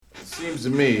Seems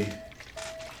to me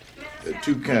there are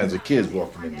two kinds of kids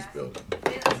walking in this building.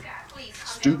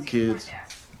 Stoop kids,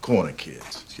 corner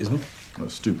kids. Excuse me? No,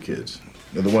 stoop kids.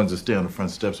 They're the ones that stay on the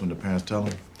front steps when the parents tell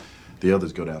them. The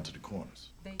others go down to the corners.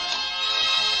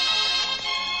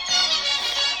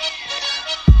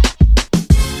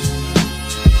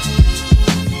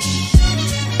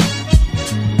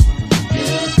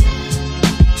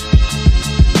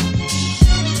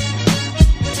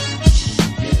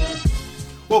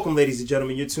 Welcome, ladies and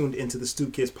gentlemen. You're tuned into the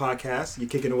Stoop Kids podcast. You're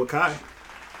kicking it with Kai.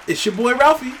 It's your boy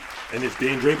Ralfy. And it's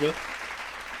Dan Draper.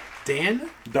 Dan?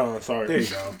 Don, sorry. There you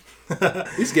go.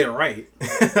 He's getting right.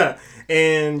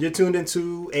 And you're tuned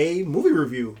into a movie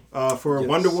review for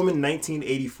Wonder Woman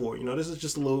 1984. You know, this is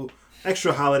just a little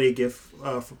extra holiday gift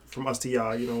from us to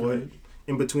y'all, you know, what,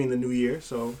 in between the new year.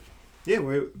 So, yeah,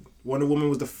 Wonder Woman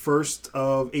was the first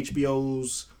of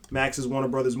HBO's Max's Warner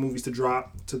Brothers movies to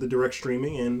drop to the direct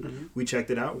streaming, and we checked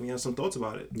it out. We have some thoughts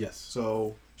about it. Yes.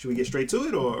 So, should we get straight to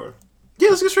it, or? Yeah,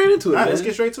 let's get straight into it. All right, let's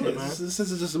get straight to it, man. Since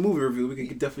this is just a movie review, we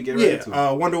can definitely get right into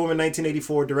it. Wonder Woman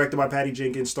 1984, directed by Patty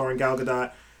Jenkins, starring Gal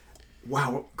Gadot.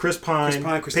 Wow, Chris Pine,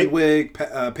 Kristen Wiig,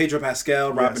 Padro,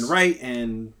 Pascal, Robin Wright,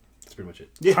 and that's pretty much it.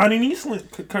 Yeah. Connie Nielsen. I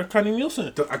couldn't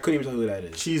even tell who that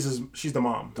is. She's the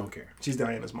mom. Don't care. She's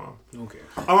Diana's mom. Don't care.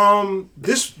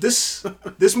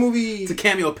 This movie, it's a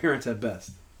cameo appearance at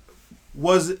best.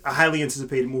 Was a highly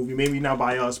anticipated movie. Maybe not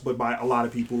by us, but by a lot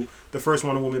of people. The first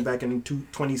Wonder Woman back in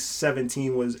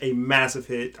 2017 was a massive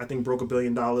hit. I think broke $1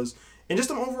 billion. And just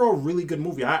an overall really good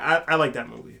movie. I like that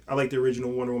movie. I like the original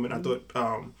Wonder Woman. I thought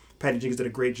Patty Jenkins did a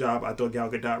great job. I thought Gal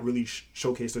Gadot really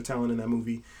showcased her talent in that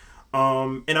movie.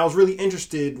 And I was really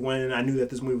interested when I knew that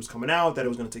this movie was coming out, that it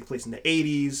was going to take place in the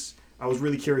 80s. I was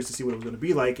really curious to see what it was going to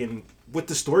be like and what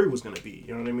the story was going to be.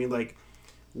 You know what I mean? Like,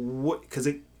 because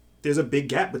there's a big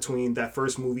gap between that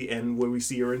first movie and where we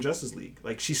see her in Justice League.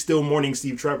 Like, she's still mourning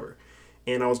Steve Trevor.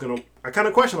 And I kind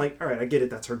of question, like, all right, I get it,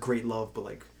 that's her great love, but,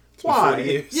 like, why? 40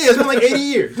 years. Yeah, it's been like 80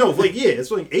 years. No, like, yeah, it's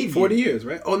been like 80 40 years,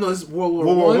 right? Oh, no, this is World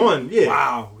War One, yeah.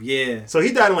 Wow, yeah. So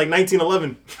he died in, like,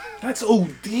 1911. That's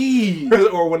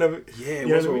OD. Or whenever. Yeah, you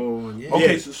know World what I mean? War One, yeah.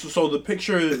 Okay, so the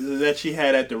picture that she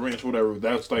had at the ranch, whatever,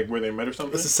 that's like where they met or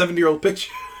something? It's a 70-year-old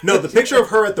picture. No, the picture of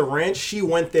her at the ranch, she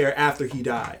went there after he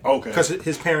died. Okay. Because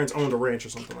his parents owned a ranch or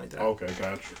something like that. Okay,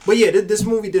 gotcha. But yeah, this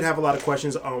movie did have a lot of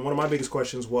questions. One of my biggest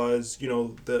questions was, you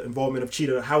know, the involvement of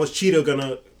Cheetah. How is Cheetah going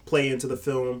to play into the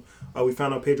film? We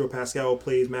found out Pedro Pascal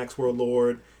plays Max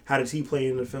Warlord. How did he play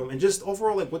in the film? And just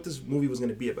overall, like, what this movie was going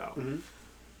to be about.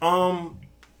 Mm-hmm.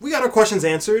 We got our questions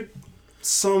answered.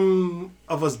 Some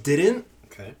of us didn't.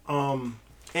 Okay.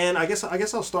 And I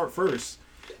guess I'll start first.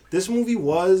 This movie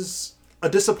was a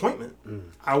disappointment.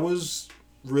 I was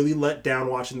really let down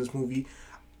watching this movie.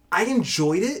 I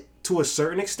enjoyed it to a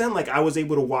certain extent. Like, I was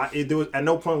able to watch it. There was, at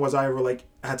no point was I ever like,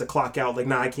 I had to clock out. Like,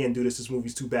 nah, I can't do this. This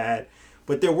movie's too bad.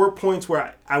 But there were points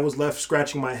where I was left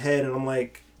scratching my head, and I'm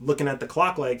like looking at the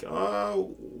clock, like,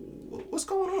 what's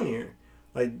going on here?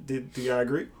 Like, do y'all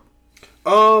agree?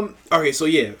 Okay, so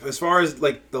yeah, as far as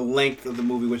like the length of the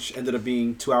movie, which ended up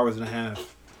being 2 hours and a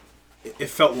half, it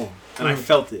felt long, and I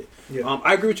felt it. Yeah.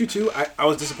 I agree with you too. I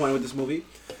was disappointed with this movie.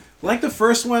 Like the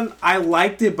first one, I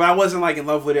liked it, but I wasn't like in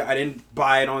love with it. I didn't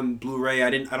buy it on Blu-ray. I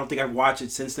don't think I've watched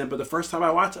it since then. But the first time I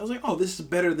watched it, I was like, oh, this is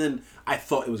better than I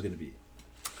thought it was going to be.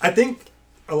 I think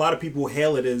a lot of people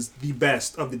hail it as the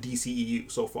best of the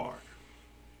DCEU so far.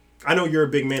 I know you're a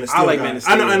big Man of Steel. I like guy. Man of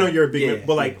Steel. I know you're a big yeah, man,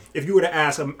 but like if you were to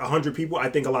ask 100 people, I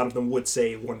think a lot of them would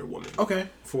say Wonder Woman. Okay.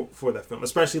 For that film,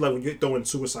 especially like when you throw in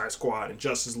Suicide Squad and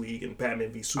Justice League and Batman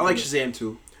v Superman. I like Shazam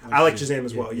too. I like Shazam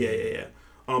as well. Yeah.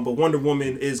 But Wonder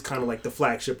Woman is kind of like the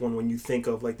flagship one when you think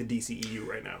of like the DCEU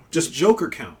right now. Just Joker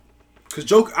count. Because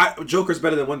Joker's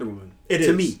better than Wonder Woman. It is.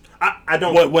 To me. I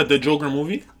don't... What, the Joker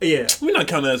movie? Yeah. We're not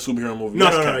counting that as a superhero movie.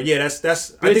 No. Yeah,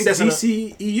 that's... I think that's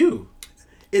DCEU.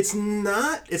 It's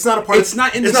not a part It's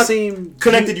not in the same...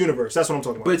 Connected universe. That's what I'm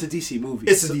talking about. But it's a DC movie.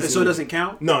 It's a DC So it doesn't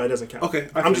count? No, it doesn't count. Okay.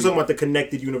 I'm just talking about the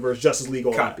connected universe, Justice League,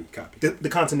 all Copy. The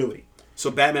continuity. So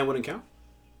Batman wouldn't count?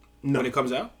 No. When it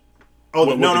comes out? Oh,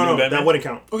 What, no. Batman? That wouldn't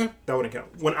count. Okay. That wouldn't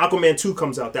count. When Aquaman 2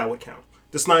 comes out, that would count.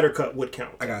 The Snyder Cut would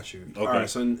count. I got you. Okay. All right,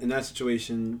 so in that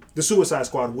situation... The Suicide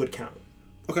Squad would count.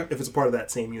 Okay. If it's a part of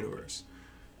that same universe.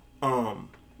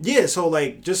 Yeah, so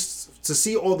like just to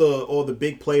see all the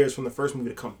big players from the first movie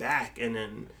to come back and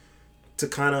then to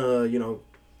kind of, you know,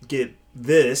 get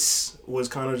this was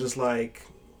kind of just like,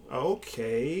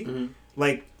 okay. Mm-hmm.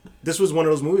 Like, this was one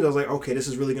of those movies I was like, okay, this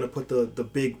is really going to put the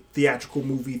big theatrical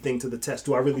movie thing to the test.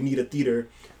 Do I really need a theater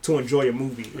to enjoy a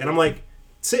movie? Mm-hmm. And I'm like,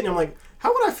 sitting, I'm like,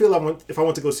 how would I feel if I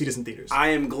went to go see this in theaters? I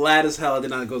am glad as hell I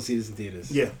did not go see this in theaters.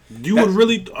 Yeah. You would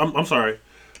really... I'm sorry.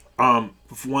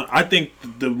 For one, I think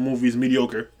the movie is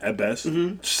mediocre at best.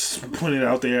 Just putting it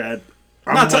out there.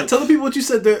 Tell the people what you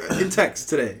said there in text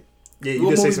today. Yeah,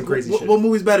 you just say some crazy shit. What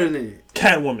movie's better than it?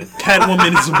 Catwoman.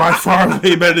 Catwoman is by far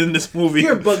way better than this movie.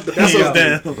 You're bugged out.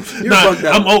 Bugged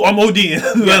out. I'm ODing.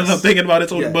 Yes. I'm thinking about it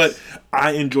totally. Yes. But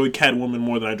I enjoyed Catwoman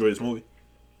more than I enjoyed this movie.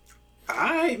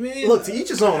 Alright, man. Look, to each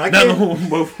his own. I can't.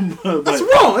 That's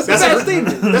wrong. That's a bad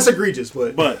statement. That's egregious,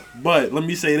 but let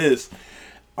me say this.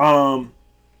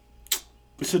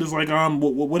 Shit is like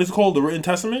what is it called? The Written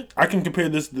Testament. I can compare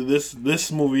this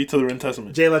movie to the Written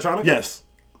Testament. Jay Electronica? Yes.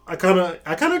 I kind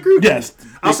of agree with yes. you.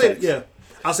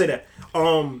 I'll say that.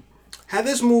 Had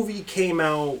this movie came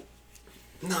out,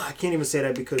 no, I can't even say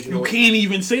that because you can't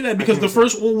even say that because the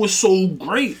first one was so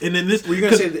great, and then this. Were you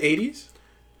gonna say the 80s?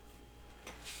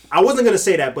 I wasn't gonna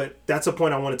say that, but that's a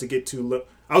point I wanted to get to.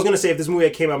 I was gonna say if this movie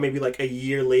had came out maybe like a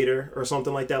year later or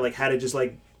something like that, like had it just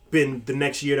like been the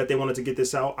next year that they wanted to get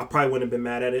this out, I probably wouldn't have been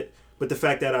mad at it. But the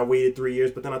fact that I waited 3 years,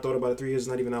 but then I thought about it, 3 years is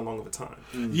not even that long of a time.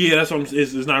 Yeah, that's what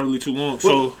it's not really too long.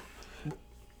 So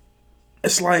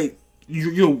it's like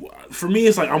you for me,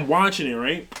 it's like I'm watching it,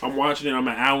 right? I'm watching it. I'm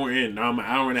an hour in. Now I'm an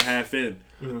hour and a half in,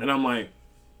 and I'm like,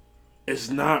 it's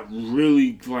not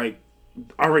really like,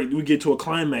 all right, we get to a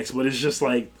climax, but it's just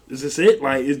like, is this it?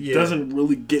 Like it doesn't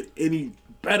really get any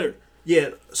better. Yeah,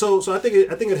 so I think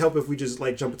it'd help if we just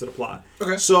like jump into the plot.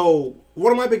 Okay. So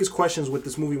one of my biggest questions with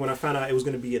this movie when I found out it was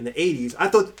going to be in the 80s, I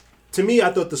thought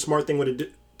the smart thing would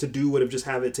have just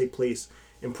have it take place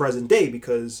in present day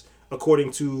because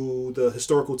according to the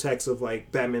historical text of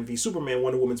like Batman v Superman,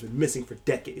 Wonder Woman's been missing for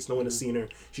decades. No one has seen her.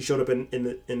 She showed up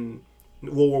in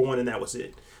World War I and that was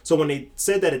it. So when they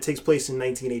said that it takes place in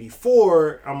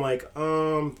 1984, I'm like,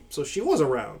 so she was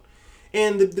around,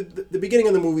 and the beginning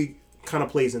of the movie kind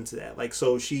of plays into that. Like,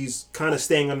 so she's kind of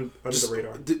staying under the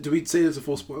radar. Do we say it's a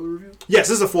full spoiler review? Yes,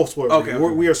 this is a full spoiler review.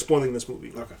 Okay. We are spoiling this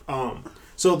movie. Okay.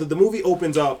 So the movie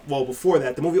opens up, well, before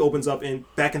that, the movie opens up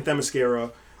back in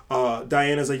Themyscira.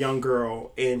 Diana's a young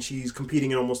girl, and she's competing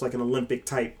in almost like an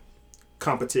Olympic-type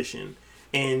competition.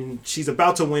 And she's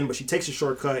about to win, but she takes a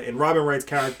shortcut, and Robin Wright's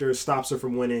character stops her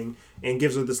from winning and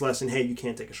gives her this lesson, hey, you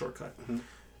can't take a shortcut.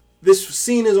 This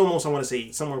scene is almost, I want to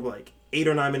say, somewhere like 8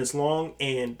 or 9 minutes long,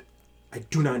 and I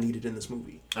do not need it in this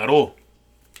movie at all.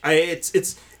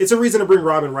 It's a reason to bring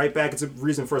Robin Wright back. It's a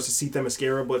reason for us to see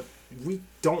Themyscira, but we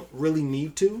don't really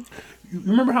need to. You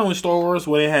remember how in Star Wars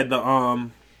where they had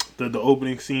the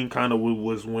opening scene kind of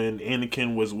was when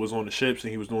Anakin was on the ships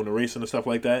and he was doing the racing and stuff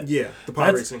like that? Yeah, the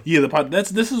pod racing. Yeah,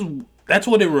 that's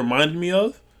what it reminded me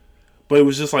of. But it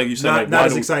was just like you said, not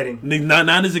as exciting.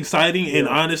 Not as exciting, and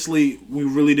honestly, we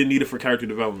really didn't need it for character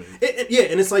development.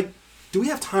 And it's like, do we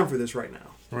have time for this right now?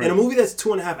 Right. In a movie that's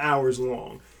 2.5 hours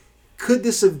long, could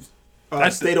this have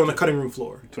stayed on the cutting room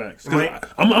floor? Facts. Right?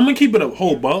 I'm gonna keep it a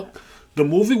whole buck. The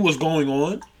movie was going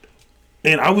on,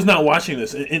 and I was not watching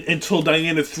this until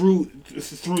Diana threw the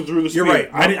spear. You're right.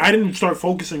 I didn't start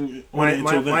focusing on it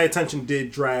until then. My attention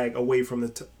did drag away from the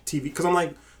TV because I'm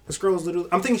like, this girl is literally.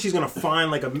 I'm thinking she's gonna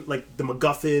find like the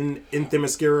MacGuffin in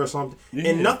Themyscira or something,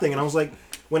 and nothing. And I was like,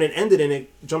 when it ended and it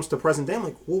jumps to present day, I'm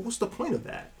like, well, what's the point of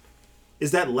that? Is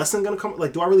that lesson gonna come?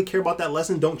 Like, do I really care about that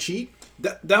lesson? Don't cheat.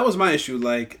 That was my issue.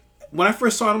 Like, when I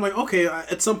first saw it, I'm like, okay,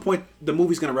 at some point the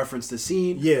movie's gonna reference the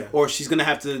scene, or she's gonna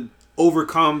have to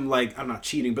overcome, like, I'm not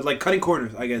cheating, but like cutting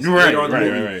corners, I guess.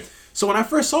 Right. So when I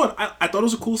first saw it, I thought it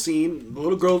was a cool scene. The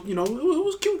little girl, it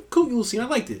was cute little scene. I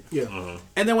liked it. Yeah.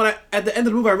 And then at the end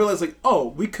of the movie, I realized like, oh,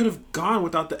 we could have gone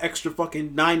without the extra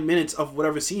fucking 9 minutes of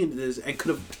whatever scene it is, and could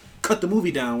have cut the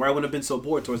movie down where I wouldn't have been so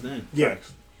bored towards the end. Yeah.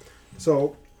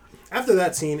 So after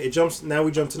that scene, now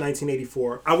we jump to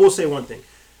 1984. I will say one thing.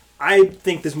 I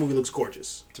think this movie looks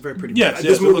gorgeous. It's a very pretty movie. Yes,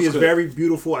 this movie is very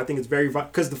beautiful. I think it's very...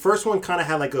 Because the first one kind of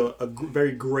had like a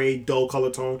very gray, dull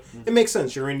color tone. Mm-hmm. It makes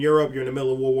sense. You're in Europe. You're in the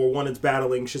middle of World War I. It's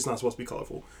battling. Shit's not supposed to be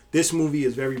colorful. This movie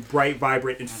is very bright,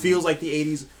 vibrant. It feels like the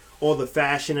 80s. All the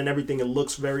fashion and everything. It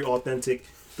looks very authentic.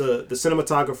 The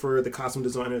cinematographer, the costume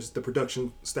designers, the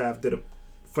production staff did a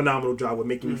phenomenal job with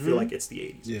making me feel like it's the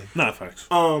 80s. Yeah. Not facts.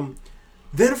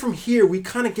 Then from here, we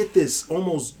kind of get this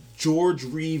almost George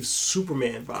Reeves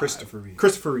Superman vibe. Christopher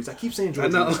Reeves. I keep saying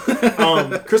George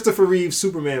Reeves. Christopher Reeves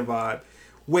Superman vibe.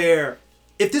 Where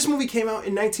if this movie came out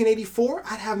in 1984,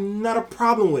 I'd have not a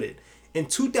problem with it. In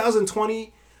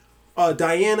 2020,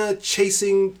 Diana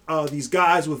chasing these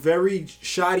guys with very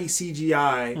shoddy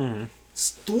CGI,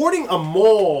 thwarting a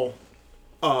mall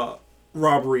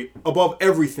robbery above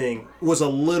everything was a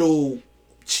little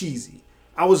cheesy.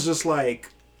 I was just like,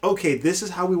 okay, this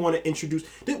is how we want to introduce.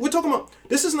 We're talking about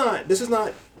this is not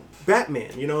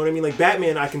Batman. You know what I mean? Like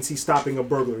Batman, I can see stopping a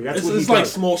burglary. That's what it's he like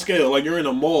does. small scale. Like you're in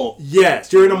a mall.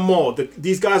 Yes, you're in a mall.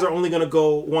 These guys are only gonna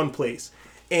go one place,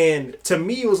 and to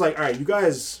me, it was like, all right, you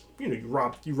guys, you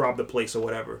robbed the place or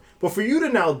whatever. But for you to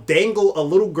now dangle a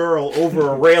little girl over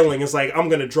a railing, it's like I'm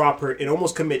gonna drop her and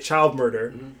almost commit child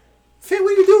murder. Finn,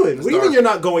 what are you doing? What do you mean you're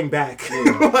not going back?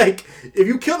 Yeah. Like, if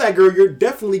you kill that girl, you're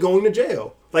definitely going to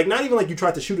jail. Like, not even like you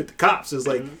tried to shoot at the cops. It's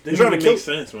like you're trying to kill. Makes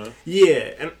sense, man.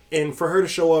 Yeah, and for her to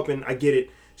show up, and I get it,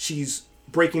 she's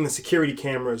breaking the security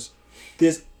cameras.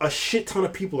 There's a shit ton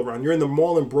of people around. You're in the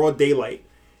mall in broad daylight.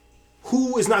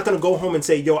 Who is not going to go home and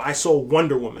say, yo, I saw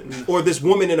Wonder Woman or this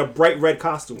woman in a bright red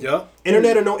costume? Yeah.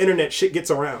 Internet or no internet, shit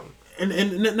gets around.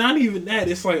 And not even that.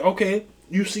 It's like, okay,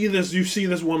 you see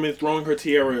this woman throwing her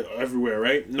tiara everywhere,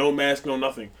 right? No mask, no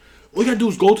nothing. All you gotta do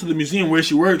is go to the museum where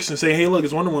she works and say, hey, look,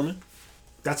 it's Wonder Woman.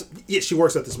 She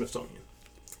works at the Smithsonian.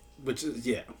 Which is,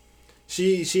 yeah.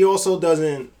 She also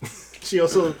doesn't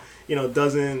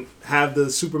doesn't have the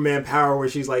Superman power where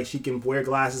she's like, she can wear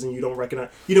glasses and you don't recognize.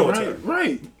 You know what's her.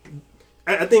 Right.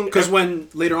 I think because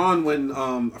later on when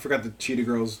I forgot the cheetah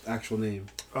girl's actual name,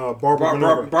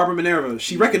 Barbara Minerva,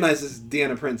 she recognizes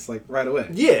Deanna Prince like right away.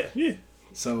 Yeah.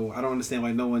 So I don't understand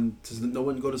why no one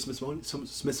go to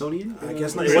Smithsonian. I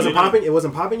guess not. It wasn't popping. It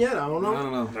wasn't popping yet. I don't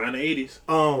know. Not in the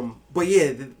 80s. But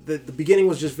yeah, the beginning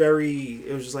was just very.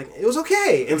 It was just like it was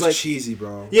okay. It was like cheesy,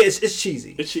 bro. Yeah, it's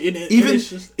cheesy.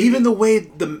 Even the way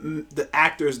the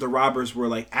actors, the robbers, were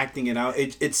like acting it out.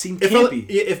 It seemed campy.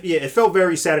 It felt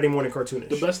very Saturday morning cartoonish.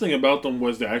 The best thing about them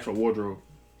was the actual wardrobe.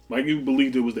 Like you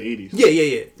believed it was the 80s.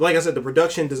 Yeah. Like I said, the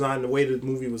production design, the way the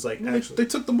movie was like. Actually, they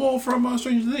took the ball from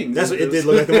Stranger Things. That's what it did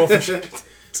look like the ball from.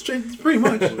 It's pretty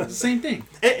much the same thing.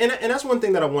 And that's one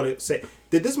thing that I want to say.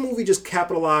 Did this movie just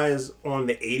capitalize on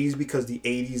the 80s because the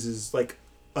 80s is like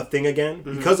a thing again?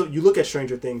 Mm-hmm. Because you look at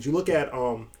Stranger Things, you look at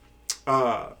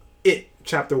It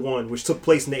Chapter 1, which took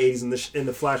place in the 80s in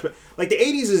the flashback. Like the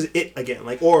 80s is It again,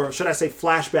 like, or should I say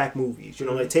flashback movies? You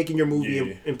know, like taking your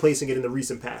movie and placing it in the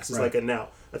recent past is like a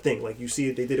thing. Like you see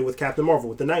it, they did it with Captain Marvel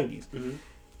with the 90s. Mm-hmm.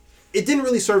 It didn't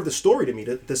really serve the story to me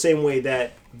the same way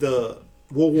that the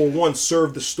World War I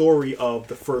served the story of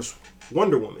the first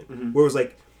Wonder Woman, where it was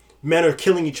like men are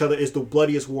killing each other. Is the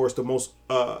bloodiest war. It's the most.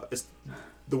 It's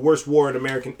the worst war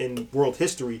in world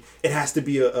history. It has to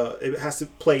be it has to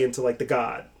play into like the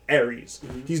god Ares.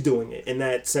 Mm-hmm. He's doing it, and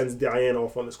that sends Diana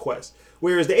off on this quest.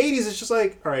 Whereas the 80s, it's just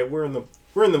like, all right, we're in the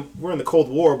Cold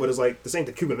War, but it's like this ain't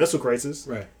the Cuban Missile Crisis,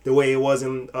 right? The way it was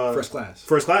in First Class.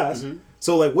 Mm-hmm.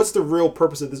 So like, what's the real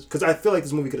purpose of this? Because I feel like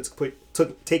this movie could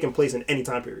have taken place in any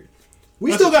time period.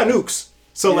 We still got nukes.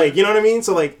 So, like, you know what I mean?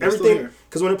 So, like, everything...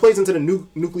 Because when it plays into the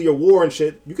nuclear war and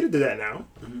shit, you could have did that now.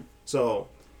 Mm-hmm. So,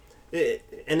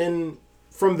 and then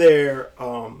from there,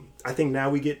 I think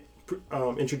now we get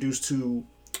introduced to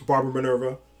Barbara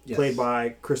Minerva, played by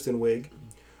Kristen Wiig,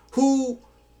 who...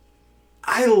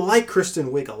 I like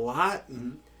Kristen Wiig a lot.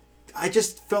 Mm-hmm. I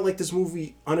just felt like this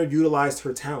movie underutilized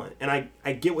her talent. And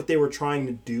I get what they were trying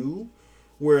to do,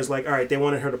 whereas, like, all right, they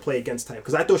wanted her to play against time.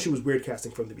 Because I thought she was weird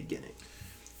casting from the beginning.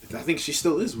 I think she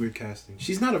still is weird casting.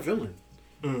 She's not a villain.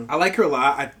 I like her a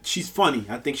lot. She's funny.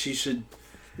 I think she should,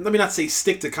 let me not say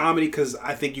stick to comedy, because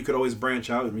I think you could always branch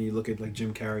out. I mean, you look at like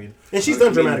Jim Carrey. And she's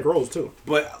done dramatic roles too.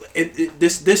 But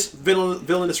this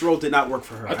villainous role did not work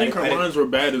for her. I think her lines were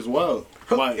bad as well.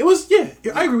 Like, it was,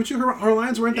 I agree with you. Her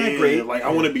lines weren't that great. Like,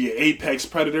 I want to be an apex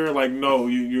predator. Like, no,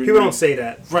 people don't say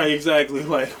that. Right, exactly.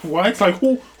 Like, why? It's like,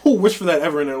 who wished for that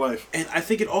ever in their life? And I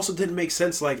think it also didn't make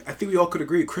sense. Like, I think we all could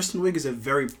agree, Kristen Wiig is a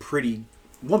very pretty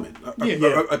woman,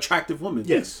 attractive woman.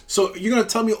 Yes. So you're gonna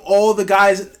tell me all the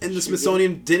guys in the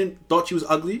Smithsonian thought she was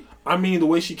ugly? I mean, the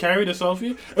way she carried herself,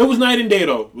 it was night and day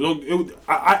though. Was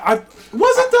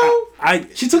it though?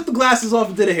 She took the glasses off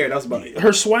and did her hair. That was about it.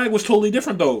 Her swag was totally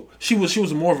different though. She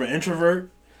was more of an introvert.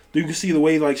 You can see the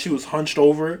way like she was hunched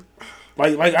over.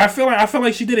 Like I feel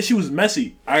like she did it. She was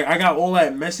messy. I got all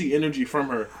that messy energy from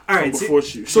her. All right. Before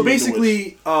she so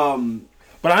basically,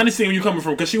 but I understand where you're coming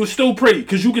from because she was still pretty.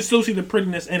 Because you could still see the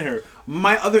prettiness in her.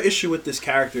 My other issue with this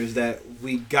character is that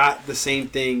we got the same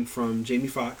thing from Jamie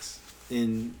Foxx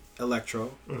in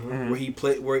Electro, where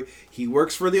he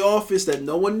works for the office that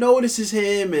no one notices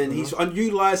him and he's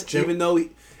underutilized, even though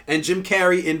and Jim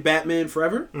Carrey in Batman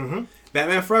Forever. Mm-hmm.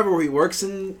 Batman Forever, where he works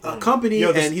in a company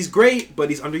and he's great,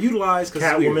 but he's underutilized.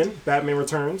 Catwoman, Batman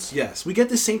Returns. Yes, we get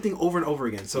the same thing over and over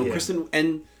again. So Kristen,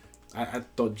 and I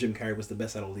thought Jim Carrey was the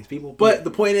best out of all these people, but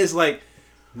the point is, like,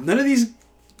 none of these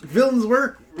villains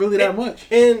work really that much.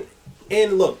 And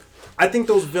look, I think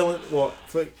those villains, well,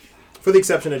 for the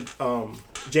exception of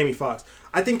Jamie Foxx,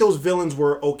 I think those villains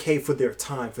were okay for their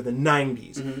time, for the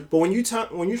 90s. Mm-hmm. But when you're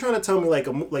trying to tell me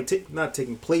not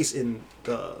taking place in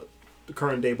the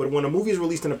current day, but when a movie is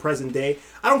released in the present day,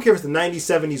 I don't care if it's the 90s,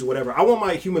 70s, or whatever. I want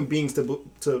my human beings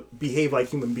to behave like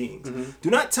human beings. Mm-hmm. Do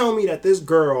not tell me that this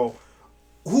girl,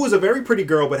 who is a very pretty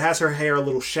girl but has her hair a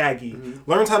little shaggy,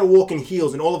 learns how to walk in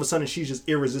heels, and all of a sudden she's just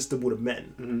irresistible to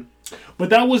men. But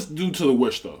that was due to the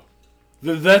wish, though.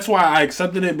 That's why I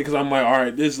accepted it, because I'm like, all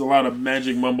right, there's a lot of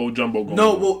magic mumbo jumbo going on.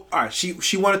 No, well, all right.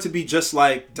 She wanted to be just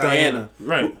like Diana,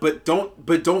 right? But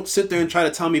don't sit there and try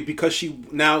to tell me because she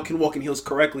now can walk in heels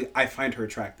correctly, I find her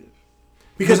attractive.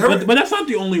 Because but that's not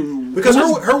the only. Because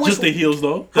her wish, just the heels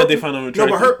though that they find them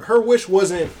attractive. No, but her wish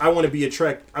wasn't I want to be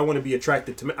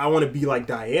attracted to men. I want to be like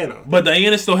Diana. But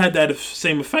Diana still had that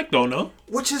same effect though, no?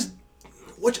 Which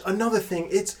another thing.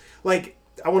 It's like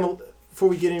before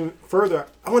we get in further,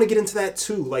 I want to get into that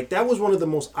too. Like that was one of the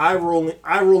most eye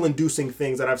roll inducing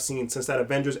things that I've seen since that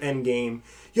Avengers Endgame.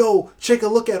 Yo, take a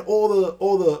look at all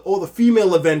the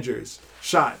female Avengers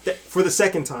shot for the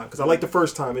second time, because I like the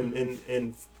first time in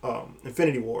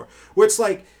Infinity War, where it's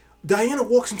like Diana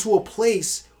walks into a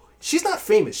place. She's not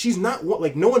famous. She's not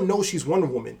like no one knows she's Wonder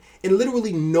Woman, and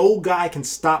literally no guy can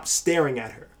stop staring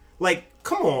at her. Like,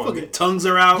 come on, fucking tongues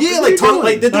are out. Yeah, like tongue,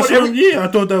 like they're doing yeah, I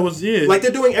thought that was like they're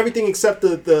doing everything except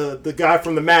the guy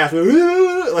from the mask, like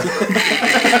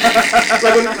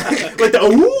the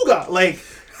awooga, like.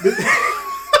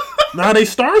 Nah, they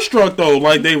starstruck though.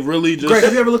 Like they really just. Greg,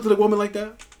 have you ever looked at a woman like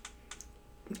that?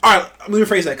 All right, let me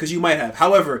rephrase that, because you might have.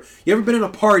 However, you ever been in a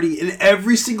party and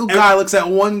every single guy looks at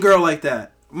one girl like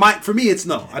that? For me, it's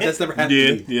no. That's never happened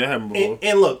to me. Yeah, it happened before.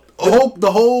 And look,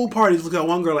 the whole party's looking at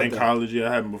one girl like that. In college, yeah,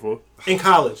 it happened before. In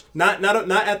college, not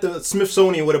at the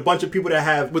Smithsonian with a bunch of people that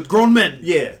have with grown men.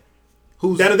 Yeah,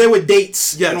 that are there with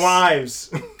dates and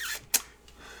wives.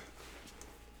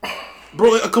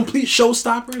 Bro, like a complete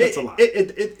showstopper. That's a lot.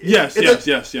 Yes.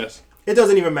 It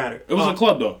doesn't even matter. It was a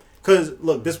club though. Because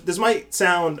look, this might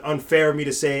sound unfair of me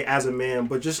to say as a man,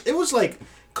 but just it was like,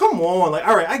 come on, like,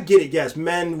 all right, I get it. Yes,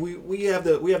 men, we have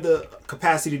the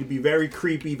capacity to be very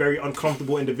creepy, very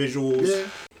uncomfortable individuals. Yeah.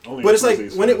 But it's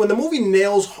like when the movie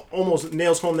almost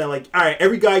nails home that, like, all right,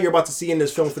 every guy you're about to see in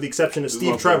this film, for the exception of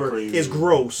Steve Trevor, is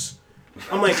gross.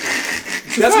 I'm like,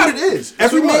 that's what it is.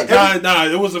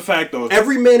 It was a fact though.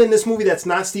 Every man in this movie that's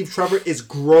not Steve Trevor is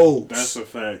gross. That's a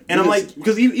fact. And I'm like,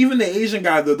 because even the Asian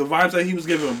guy, the vibes that he was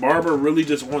giving Barbara really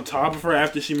just on top of her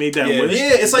after she made that wish.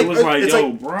 Yeah, it's like,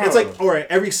 bro. It's like, all right,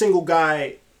 every single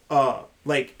guy,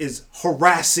 like, is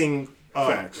harassing,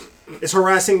 is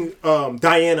harassing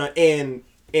Diana and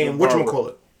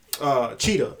whatchamacallit,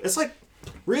 Cheetah. It's like,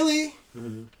 really?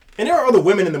 Mm-hmm. And there are other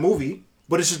women in the movie,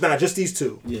 but it's just not just these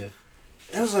two. Yeah.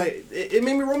 It was like, it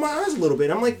made me roll my eyes a little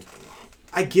bit. I'm like,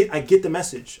 I get the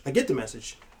message. I get the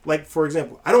message. Like, for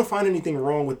example, I don't find anything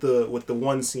wrong with the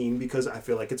one scene, because I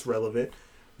feel like it's relevant.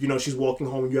 You know, she's walking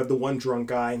home and you have the one drunk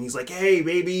guy and he's like, hey,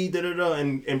 baby, da-da-da,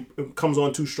 and it comes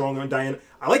on too strong on Diana.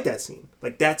 I like that scene.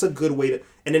 Like, that's a good way to...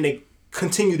 And then they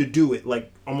continue to do it,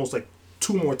 like, almost like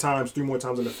 3 more times in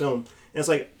the film. And it's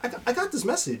like, I got this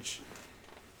message.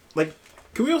 Like...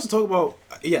 Can we also talk about...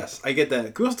 Yes, I get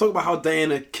that. Can we also talk about how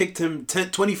Diana kicked him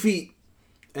 20 feet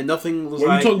and nothing was What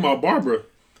are you talking about, Barbara?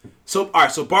 So, all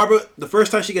right, so Barbara, the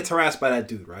first time she gets harassed by that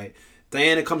dude, right?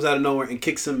 Diana comes out of nowhere and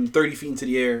kicks him 30 feet into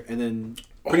the air, and then...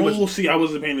 See, I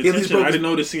wasn't paying attention. I didn't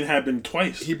know this scene happened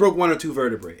twice. He broke 1 or 2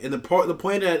 vertebrae. And the point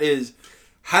of that is,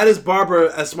 how does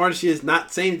Barbara, as smart as she is,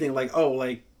 not say anything like, oh,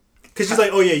 like... Because she's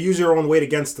like, oh yeah, use your own weight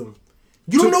against him.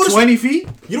 You don't notice... 20 feet?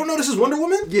 You don't know this is Wonder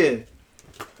Woman? Yeah.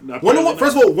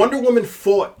 First of all, Wonder Woman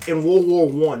fought in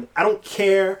World War I. I don't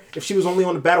care if she was only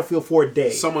on the battlefield for a day.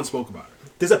 Someone spoke about her.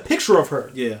 There's a picture of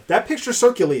her. Yeah. That picture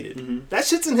circulated. Mm-hmm. That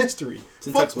shit's in history.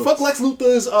 Fuck Lex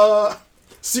Luthor's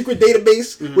secret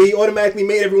database where he automatically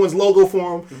made everyone's logo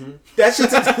for him. Mm-hmm. That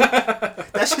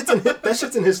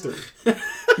shit's in history.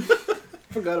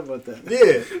 Forgot about that.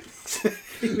 Yeah.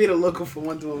 He made a logo for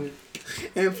Wonder Woman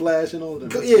and Flash and all of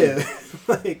them. Yeah.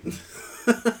 Like...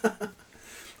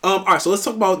 all right, so let's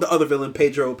talk about the other villain,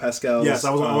 Padro, Pascal. Yes,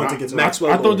 I wanted to get to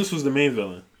Maxwell. I thought this was the main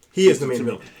villain. He is the main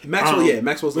villain.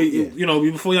 Maxwell's the main. You know,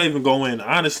 before y'all even go in,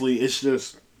 honestly, it's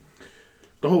just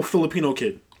the whole Filipino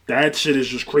kid. That shit is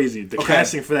just crazy. The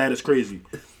casting for that is crazy.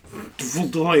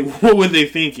 Like, what were they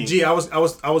thinking? Gee, I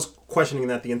was questioning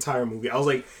that the entire movie. I was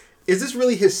like, is this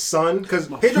really his son? Because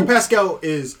Pedro Pascal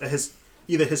is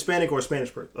either Hispanic or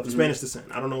Spanish of Spanish descent.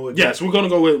 I don't know. Yes, we're gonna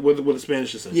go with a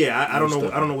Spanish descent. Yeah, I don't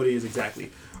know. I don't know what he is exactly.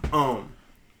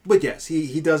 But yes,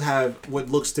 he does have what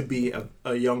looks to be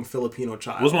a young Filipino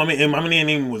child. Was my main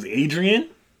name was Adrian?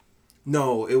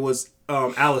 No, it was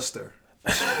Alistair.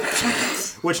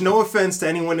 Which, no offense to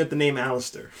anyone with the name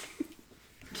Alistair.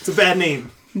 It's a bad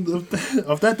name.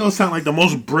 If that don't sound like the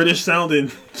most British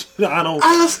sounding, I don't.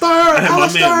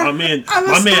 Alistair. My man,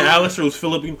 Alistair was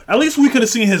Filipino. At least we could have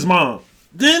seen his mom.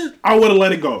 Then I would have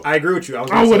let it go. I agree with you. I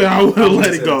would have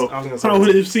let it go. I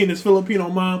would have seen his Filipino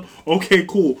mom. Okay,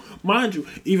 cool. Mind you,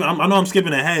 even I know I'm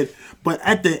skipping ahead, but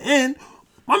at the end,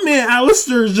 my man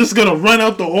Alistair is just gonna run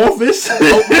out the office.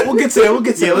 We'll get to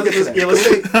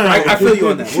that. I feel you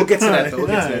on that. We'll get to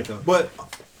that though. But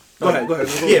go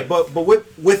ahead. Yeah, but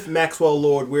with Maxwell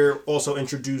Lord, we're also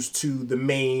introduced to the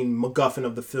main MacGuffin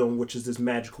of the film, which is this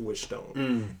magical witch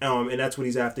stone. And that's what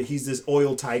he's after. He's this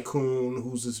oil tycoon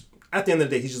who's this. At the end of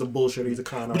the day, he's just a bullshitter. He's a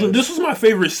con artist. This was my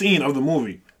favorite scene of the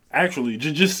movie. Actually,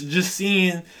 just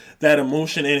seeing that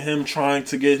emotion in him trying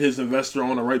to get his investor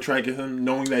on the right track, and him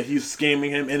knowing that he's scamming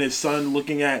him, and his son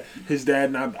looking at his dad.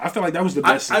 And I feel like that was the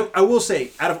best scene. I will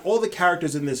say, out of all the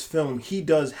characters in this film, he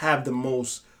does have the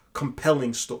most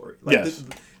compelling story. Like yes.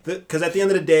 Because at the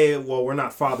end of the day, well, we're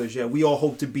not fathers yet. We all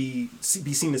hope to be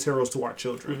seen as heroes to our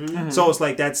children. Mm-hmm. So it's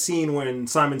like that scene when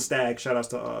Simon Stagg, shout outs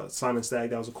to Simon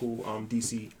Stagg, that was a cool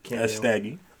DC cameo. That's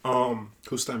Staggy.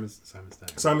 Who's Simon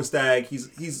Stagg? Simon Stagg,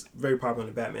 he's very popular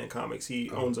in the Batman comics. He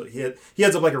owns he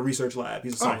heads up like a research lab.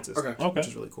 He's a scientist, which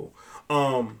is really cool.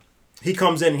 He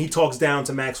comes in and he talks down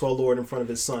to Maxwell Lord in front of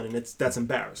his son, and that's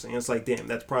embarrassing. It's like, damn,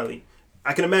 that's probably.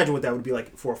 I can imagine what that would be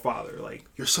like for a father. Like,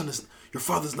 your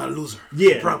father's not a loser.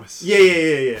 Yeah, I promise.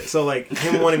 Yeah. So like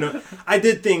him wanting to, I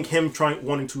did think him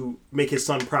wanting to make his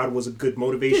son proud was a good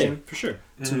motivation for sure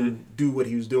to do what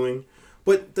he was doing.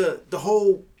 But the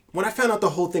whole, when I found out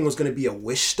the whole thing was going to be a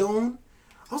wish stone,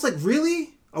 I was like,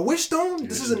 really? A wish stone?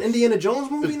 This is an Indiana Jones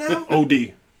movie now? OD.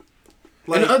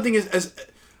 Like, and the other thing is, as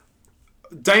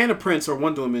Diana Prince or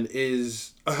Wonder Woman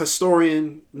is a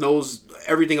historian, knows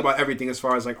everything about everything as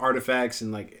far as like artifacts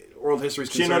and like world history is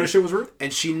concerned. She didn't know this shit was real?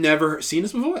 And she never seen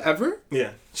this before, ever?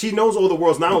 Yeah. She knows all the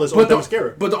world's knowledge on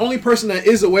Themyscira. But the only person that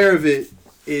is aware of it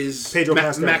is Pedro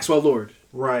Pascal. Maxwell Lord.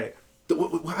 Right.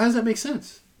 How does that make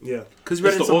sense? Yeah. Because he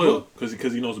read it's the oil.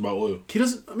 Because he knows about oil. He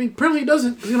doesn't, I mean, apparently he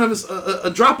doesn't. Because he don't have a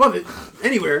drop of it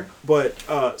anywhere.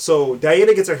 But, so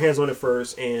Diana gets her hands on it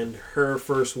first, and her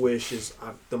first wish is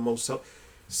the most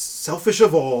selfish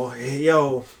of all. Hey,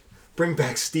 yo, bring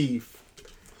back Steve.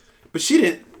 But she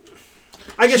didn't.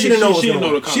 I guess she didn't know it was going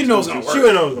to work. She didn't know it was going to work. She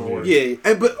didn't know it was going to work.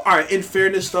 Yeah. But, all right, in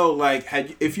fairness, though, like,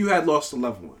 if you had lost a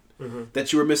loved one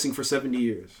that you were missing for 70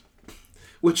 years,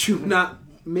 would you not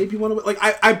maybe want to... Like,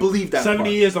 I believe that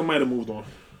 70 years, I might have moved on.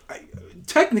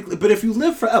 Technically, but if you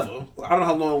live forever, I don't know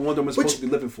how long Wonder Woman's supposed to be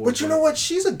living for. But you know what?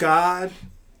 She's a god.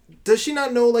 Does she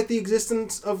not know like the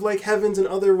existence of like heavens and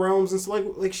other realms and stuff?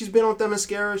 Like she's been on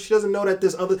Themyscira. She doesn't know that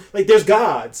there's other there's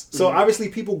gods. So obviously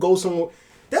people go somewhere.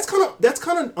 That's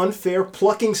kind of unfair,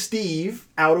 plucking Steve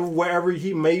out of wherever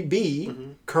he may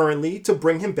be currently to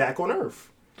bring him back on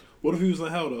Earth. What if he was in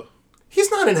hell though?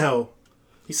 He's not in hell.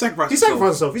 He sacrificed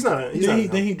himself. He's not.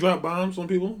 Then he drop bombs on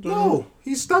people. No,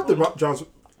 he stopped the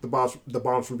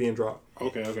bombs from being dropped.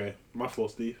 Okay, my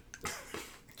fault, Steve.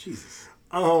 Jesus.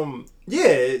 Yeah,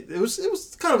 it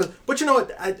was kind of a, but you know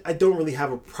what? I don't really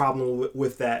have a problem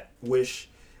with that wish.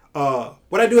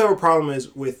 What I do have a problem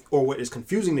is with, or what is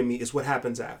confusing to me, is what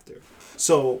happens after.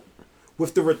 So,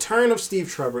 with the return of Steve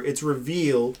Trevor, it's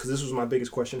revealed, because this was my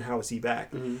biggest question, how is he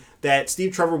back? That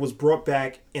Steve Trevor was brought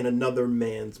back in another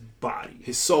man's body.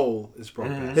 His soul is brought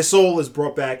back. His soul is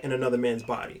brought back in another man's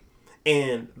body.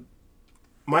 And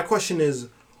my question is,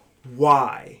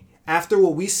 why? After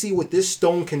what we see what this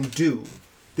stone can do,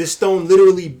 this stone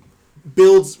literally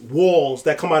builds walls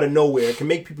that come out of nowhere, can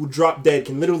make people drop dead,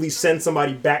 can literally send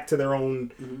somebody back to their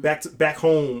own, back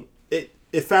home. It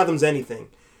fathoms anything.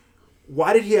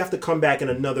 Why did he have to come back in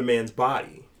another man's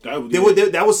body? That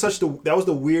was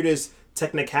the weirdest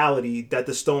technicality that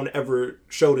the stone ever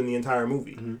showed in the entire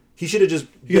movie. He should have just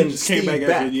came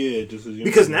back.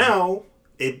 Because now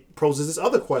it poses this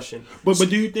other question. But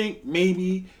do you think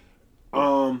maybe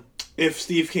if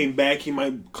Steve came back, he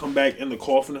might come back in the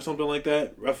coffin or something like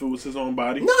that? If it was his own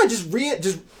body? No, just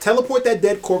teleport that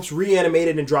dead corpse, reanimate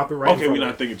it, and drop it right. Okay, we're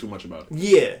not thinking too much about it.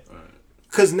 Yeah.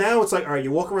 Because now it's like, all right, you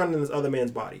walk around in this other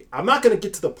man's body. I'm not going to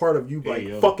get to the part of you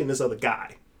fucking this other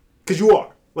guy. Because you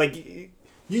are. Like,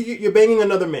 you're banging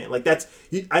another man. Like,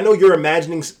 I know you're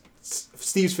imagining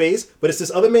Steve's face, but it's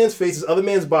this other man's face, this other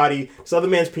man's body, this other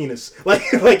man's penis. Like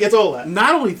it's all that.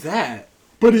 Not only that,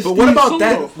 but what about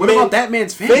that? What about that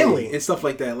man's family and stuff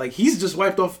like that? Like, he's just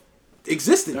wiped off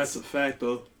existence. That's a fact,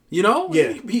 though. You know?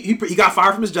 Yeah. He got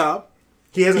fired from his job.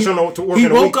 He hasn't shown up to work. He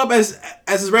woke up as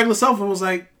his regular self and was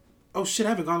like, "Oh shit, I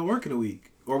haven't gone to work in a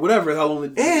week or whatever." How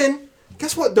long? And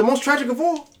guess what? The most tragic of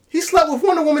all, He slept with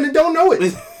Wonder Woman and don't know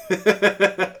it.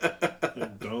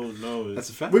 Don't know it. That's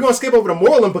a fact. We're gonna skip over the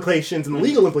moral implications and the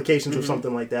legal implications of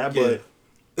something like that, but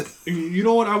You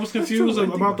know what I was confused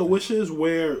about the wishes?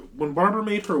 Where when Barbara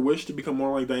made her wish to become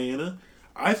more like Diana,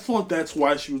 I thought that's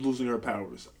why she was losing her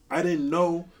powers. I didn't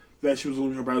know that she was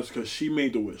losing her powers because she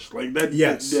made the wish. Like that.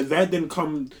 Yes. That didn't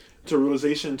come to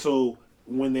realization until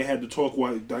when they had to talk.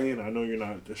 Why, Diana? I know you're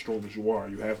not as strong as you are.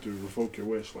 You have to revoke your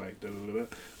wish. Like da, da, da, da.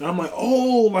 And I'm like,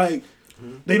 oh, like.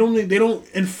 They don't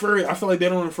infer it. I feel like they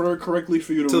don't infer it correctly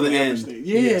for you to really understand.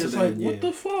 Yeah, it's like what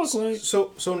the fuck, like.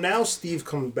 So now Steve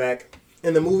comes back,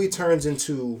 and the movie turns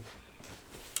into,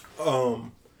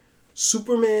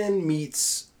 Superman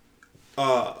meets,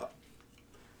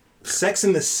 Sex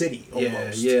in the City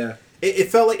almost. Yeah. It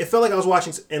felt like I was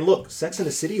watching. And look, Sex in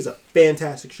the City is a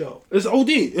fantastic show. It's OD.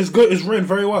 It's good. It's written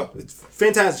very well. It's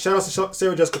fantastic. Shout out to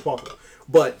Sarah Jessica Parker.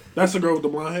 But that's the girl with the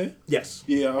blonde hair. yes,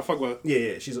 Yeah, I fuck with her.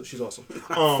 yeah, she's awesome.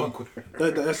 Fuck with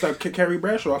her. That's that Carrie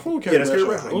Bradshaw. I fuck with Carrie that's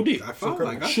Bradshaw. Carrie Bradshaw. OD. I felt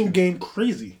like Shoe game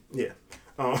crazy. Yeah.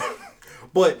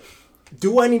 But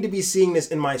do I need to be seeing this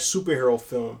in my superhero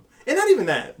film? And not even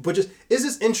that, but just, is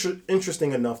this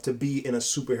interesting enough to be in a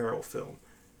superhero film?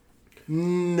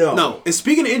 No. And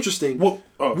speaking of interesting, Well,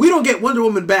 we don't get Wonder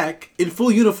Woman back in full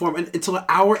uniform until an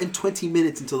hour and 20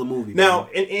 minutes into the movie. Now,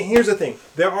 and here's the thing.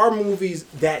 There are movies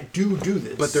that do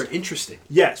this. but they're interesting.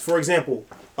 Yes, for example,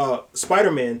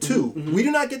 Spider-Man 2. We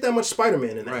do not get that much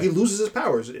Spider-Man in that. Right. He loses his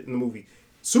powers in the movie.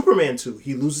 Superman 2.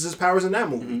 He loses his powers in that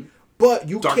movie. But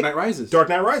you Dark can't- Knight Rises. Dark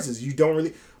Knight Rises. You don't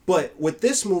really. But with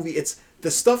this movie, it's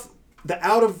the stuff. The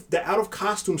out of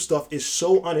costume stuff is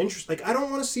so uninteresting. Like, I don't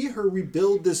want to see her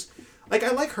rebuild this. Like,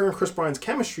 I like her and Chris Pines'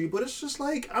 chemistry, but it's just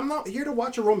like, I'm not here to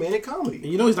watch a romantic comedy. And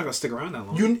you know he's not going to stick around that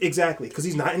long. Exactly, because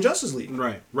he's not in Justice League.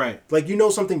 Right. Like, you know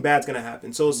something bad's gonna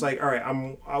happen, so it's like, all right,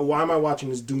 why am I watching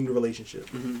this doomed relationship?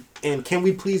 And can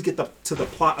we please get to the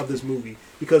plot of this movie,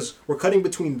 because we're cutting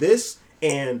between this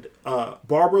and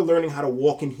Barbara learning how to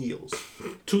walk in heels.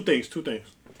 Two things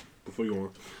before you go on.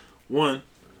 One,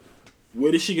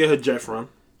 where did she get her jet from?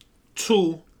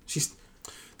 Two,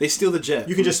 They steal the jet.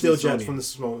 You can just steal jets Smithsonian. from the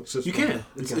Smithsonian. You can.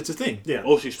 It's a thing. Yeah.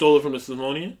 oh, she stole it from the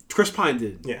Smithsonian? Chris Pine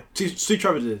did. Yeah. Steve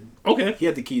Trevor did. Okay. He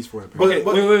had the keys for it. Okay,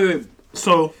 wait.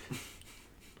 So,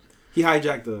 He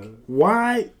hijacked the...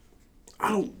 why?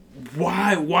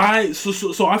 Why?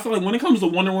 So I feel like when it comes to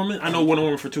Wonder Woman, I know Wonder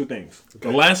Woman for two things.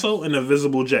 The lasso and the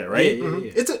visible jet, right? Yeah.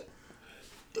 It's a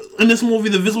In this movie,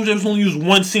 the visible jet was only used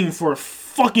one scene for a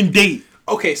fucking date.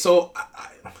 Okay, so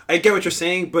I get what you're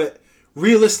saying, but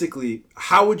realistically,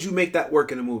 how would you make that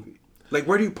work in a movie? Like,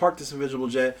 where do you park this invisible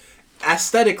jet?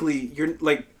 Aesthetically, you're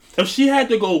like... If she had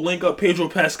to go link up Pedro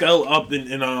Pascal up in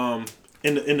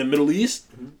the Middle East,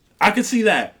 I could see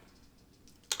that.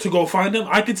 To go find him,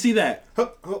 I could see that.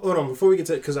 Hold on, before we get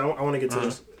to it, because I want to get to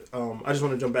this. I just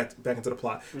want to jump back into the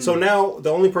plot. So now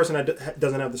the only person that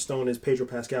doesn't have the stone is Pedro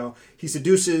Pascal. He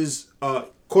seduces,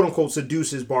 quote unquote,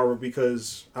 seduces Barbara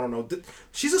because I don't know.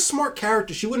 She's a smart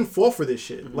character. She wouldn't fall for this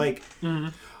shit. Like,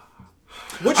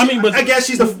 which I guess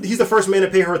he's the first man to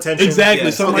pay her attention. Exactly.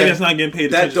 Yes. Somebody Okay. that's not getting paid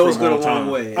That attention does for a go a long long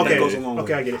time. way. Okay, That goes a long way.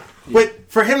 okay, I get it.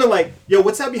 But for him to like, yo,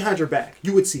 what's that behind your back?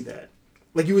 You would see that.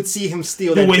 Like, you would see him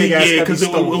steal The that way big ass because it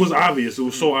stone. was obvious. It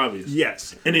was so obvious.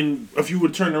 Yes. And then if you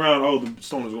would turn around, oh, the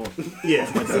stone is gone. Yeah.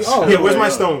 Oh, yeah, where's my yeah.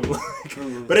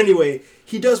 stone? But anyway,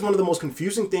 he does one of the most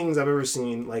confusing things I've ever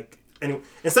seen. Like, anyway,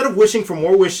 instead of wishing for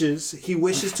more wishes, he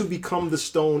wishes to become the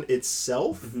stone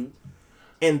itself.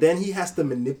 And then he has to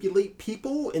manipulate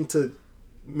people into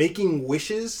making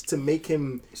wishes to make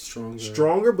him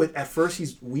stronger. But at first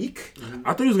he's weak.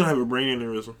 I thought he was gonna have a brain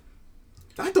aneurysm.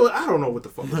 I don't know what the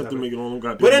fuck was Have to happening. make it on them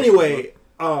goddamn. But anyway,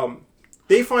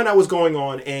 they find out what's going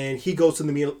on, and he goes to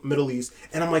the Middle East,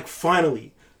 and I'm like,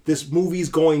 finally, this movie's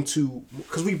going to,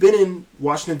 because we've been in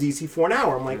Washington, D.C. for an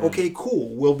hour. I'm like, okay, cool.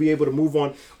 We'll be able to move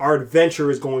on. Our adventure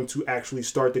is going to actually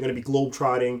start. They're going to be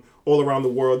globetrotting all around the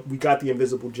world. We got the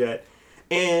invisible jet.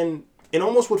 And in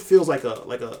almost what feels like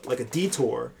a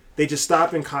detour, they just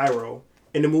stop in Cairo,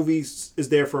 and the movie is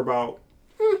there for about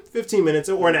 15 minutes,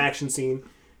 or an action scene.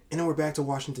 And then we're back to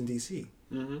Washington, D.C.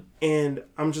 And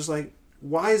I'm just like,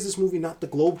 why is this movie not the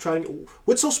globetrotting?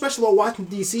 What's so special about Washington,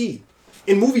 D.C.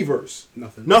 in movieverse?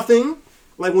 Nothing.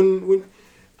 Like when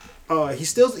he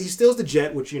steals the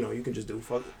jet, which, you know, you can just do.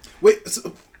 Fuck it. Wait,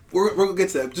 so we're going to get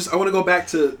to that. Just, I want to go back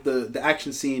to the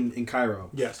action scene in Cairo.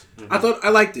 Yes. I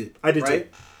liked it. I did too.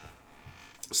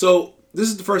 So, this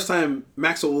is the first time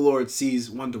Maxwell Lord sees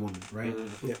Wonder Woman, right?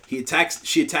 Yeah.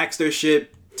 She attacks their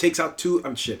ship, takes out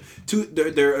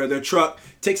their truck,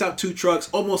 takes out 2 trucks,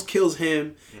 almost kills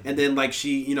him, and then like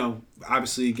she, you know,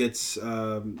 obviously gets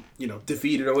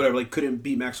defeated or whatever, like couldn't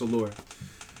beat Maxwell Lord.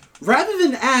 rather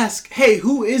than ask, "Hey,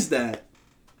 who is that?"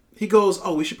 He goes,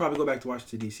 "Oh, we should probably go back to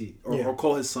Washington D.C. or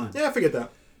call his son." Yeah, I forget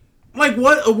that. Like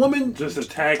what? A woman Just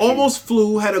attacked. almost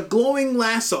flew, had a glowing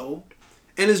lasso,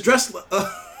 and is dressed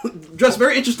dressed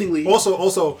very interestingly.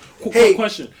 Also, Hey,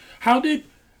 question: How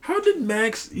did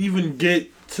Max even get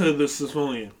to the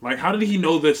Smithsonian? Like, how did he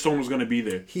know that Stone was going to be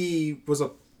there?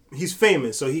 he's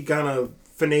famous, so he kind of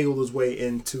finagled his way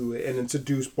into it and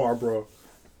introduced Barbara.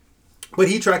 But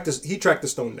he tracked the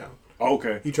Stone down.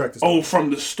 Okay. He tracked the Stone. Oh,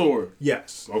 from the store.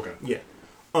 Yes. Okay. Yeah.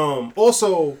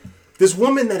 Also, this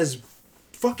woman that is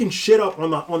fucking shit up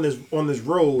on this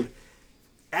road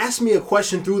asked me a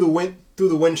question through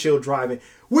the windshield driving.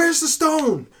 Where's the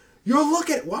Stone? You're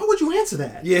looking. Why would you answer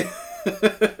that? Yeah.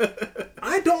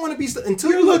 I don't want to be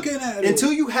until You're looking at it.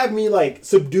 Until you have me like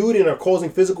subdued and are causing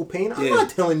physical pain. I'm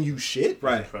not telling you shit.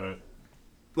 Right.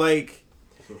 Like,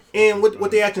 and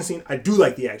with the action scene, I do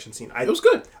like the action scene. It was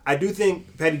good. I do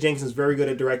think Patty Jenkins is very good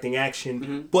at directing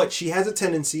action, but she has a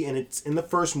tendency, and it's in the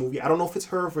first movie. I don't know if it's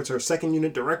her second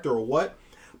unit director or what,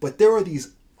 but there are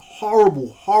these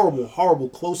horrible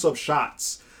close-up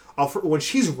shots of her when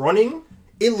she's running.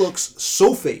 It looks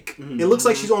so fake. It looks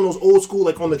like she's on those old school,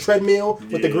 like on the treadmill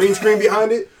with the green screen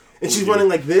behind it, and she's running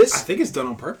like this. I think it's done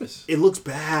on purpose. It looks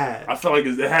bad. I feel like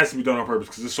it has to be done on purpose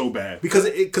because it's so bad. Because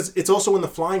it's also in the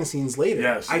flying scenes later.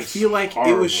 Yes. I feel like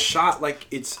it was shot like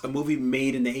it's a movie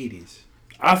made in the 80s.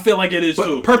 I feel like it is But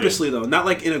too. purposely though, not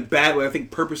like in a bad way. I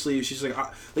think purposely she's like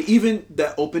even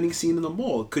that opening scene in the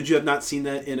mall. Could you have not seen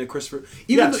that in a Christopher?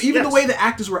 Even the way the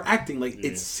actors were acting, like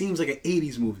it seems like an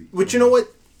 80s movie. But you know what?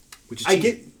 Which is I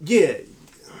get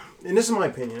and this is my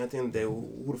opinion. At the end of the day,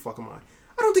 who the fuck am I? I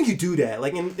don't think you do that.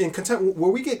 Like in content,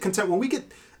 when we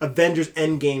get Avengers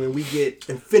Endgame and we get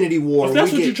Infinity War. If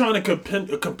that's what you're trying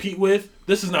to compete with,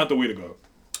 this is not the way to go.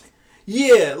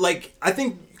 Yeah, like I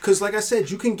think because like I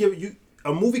said,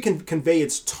 a movie can convey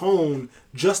its tone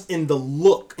just in the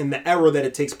look and the era that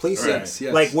it takes place in. Yes.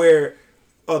 Like where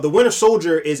the Winter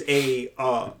Soldier is a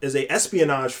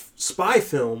espionage spy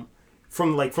film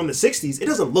from the 60s. It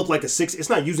doesn't look like it's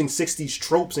not using 60s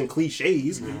tropes and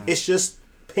cliches. It's just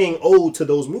paying ode to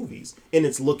those movies in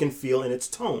its look and feel and its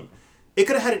tone. It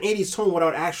could have had an 80s tone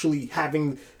without actually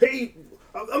having, hey,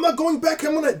 I'm not going back,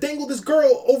 I'm gonna dangle this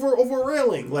girl over a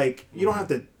railing. Like, you don't have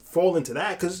to fall into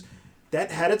that because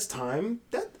that had its time.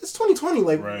 It's 2020.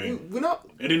 Like, we're not.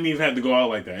 It didn't even have to go out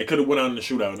like that. It could have went out in the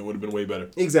shootout and it would have been way better.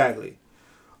 Exactly.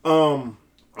 Before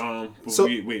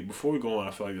we go on,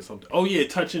 I feel like there's something. Oh yeah,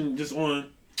 touching just on.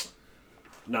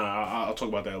 Nah, I'll talk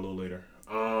about that a little later.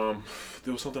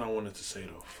 There was something I wanted to say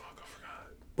though. Fuck, I forgot.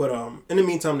 But in the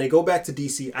meantime, they go back to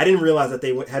DC. I didn't realize that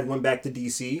they went back to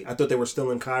DC. I thought they were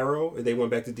still in Cairo. Or they went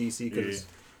back to DC because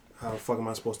how the fuck am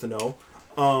I supposed to know?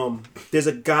 There's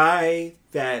a guy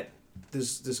that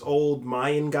this old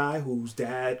Mayan guy whose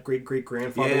great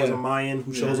grandfather was a Mayan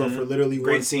who shows up for literally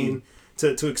one scene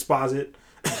to exposit.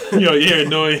 Yo, yeah,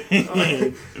 no,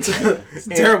 it's a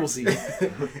terrible scene.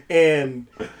 And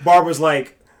Barbara's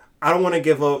like, I don't want to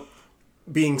give up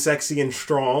being sexy and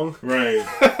strong. Right.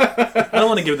 I don't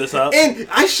want to give this up. And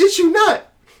I shit you not.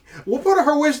 What part of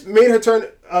her wish made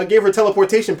her gave her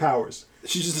teleportation powers?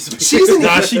 She just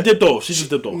disappeared. She dipped off. She just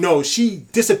dipped off. No, she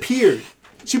disappeared.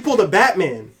 She pulled a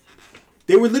Batman.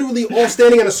 They were literally all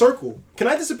standing in a circle. Can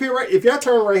I disappear right? If y'all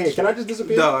turn right here, can I just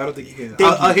disappear? No, I don't think you can.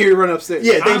 I'll hear you run upstairs.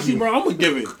 Yeah, thank Honestly, you. bro, I'm gonna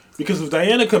give it because if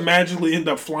Diana could magically end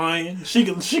up flying, she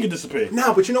could disappear.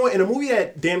 No, but you know what? In a movie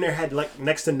that damn near had like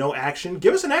next to no action,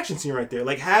 give us an action scene right there.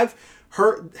 Like have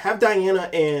Diana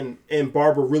and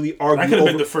Barbara really argue. That could have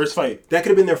been the first fight. That could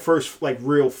have been their first like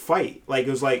real fight. Like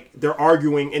it was like they're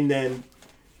arguing and then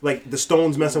like the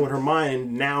Stone's messing with her mind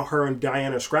and now her and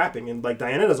Diana are scrapping and like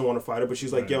Diana doesn't want to fight her, but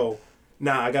she's like, yo.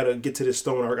 Nah, I gotta get to this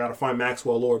Stone or I gotta find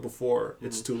Maxwell Lord before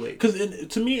it's too late. Because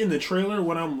to me, in the trailer,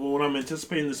 when I'm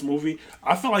anticipating this movie,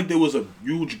 I felt like there was a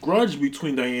huge grudge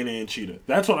between Diana and Cheetah.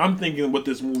 That's what I'm thinking. What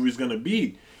this movie is gonna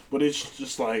be, but it's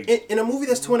just like in a movie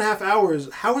that's 2.5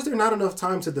 hours. How is there not enough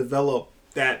time to develop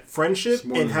that friendship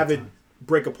and have it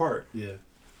break apart? Yeah,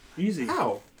 easy.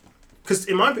 How? Because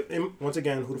once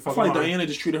again, who the fuck? I feel like Diana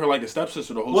just treated her like a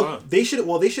stepsister the whole time. They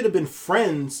should have been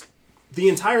friends. The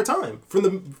entire time from the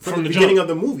beginning of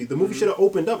the movie. The movie should have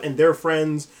opened up and they're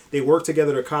friends. They work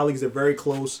together. They're colleagues. They're very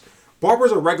close.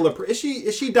 Barbara's a regular person.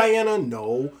 Is she Diana?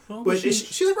 No. But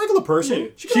she's a regular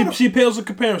person. Yeah. She pales in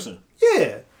comparison.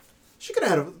 Yeah. She could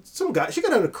have had some guy. She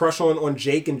could have had a crush on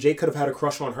Jake and Jake could have had a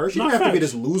crush on her. She didn't have to be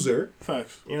this loser.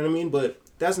 Facts. You know what I mean? But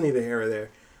that's neither here or there.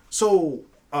 So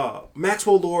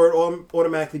Maxwell Lord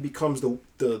automatically becomes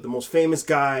the most famous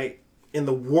guy in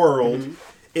the world.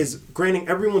 Is granting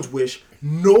everyone's wish.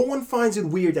 No one finds it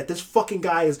weird that this fucking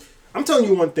guy is I'm telling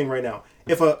you one thing right now.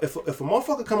 If a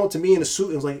motherfucker come up to me in a suit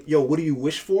and was like, "Yo, what do you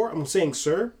wish for?" I'm saying,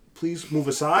 "Sir, please move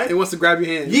aside." It wants to grab your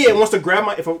hand. Yeah, it wants to grab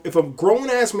my. If a grown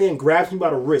ass man grabs me by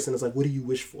the wrist and it's like, "What do you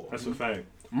wish for?" That's a fact.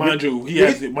 Mind you, he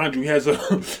has a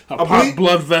popped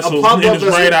blood vessel popped in his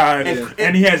blood right vessel, eye,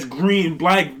 and he has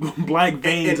black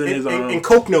veins in his arm. and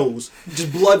coke nose,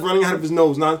 just blood running out of his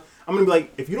nose. Now I'm gonna be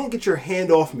like, if you don't get your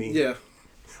hand off me, Yeah.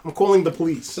 I'm calling the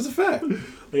police. That's a fact.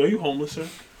 Like, are you homeless, sir?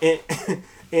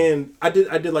 And I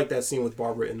did like that scene with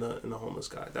Barbara in the homeless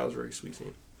guy. That was a very sweet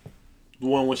scene. The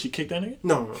one when she kicked that nigga?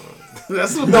 No.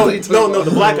 That's what No,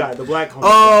 the black guy, the black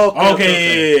homeless Oh, guy.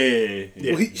 Okay.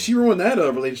 Yeah. Well, she ruined that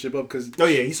relationship up because Oh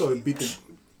yeah, he sort of beat the.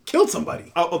 killed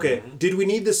somebody. Oh, okay. Did we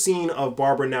need the scene of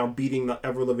Barbara now beating the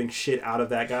ever living shit out of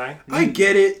that guy? I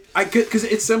get it. I could because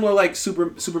it's similar like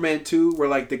Superman 2, where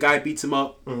like the guy beats him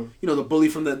up. You know, the bully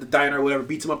from the diner or whatever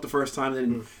beats him up the first time,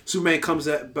 and then Superman comes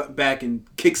back and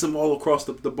kicks him all across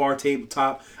the bar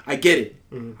tabletop. I get it.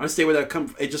 I understand where that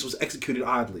comes. It just was executed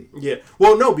oddly. Yeah.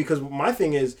 Well, no, because my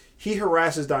thing is he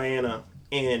harasses Diana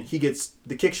and he gets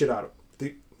the kick shit out of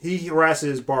him. He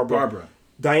harasses Barbara.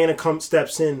 Diana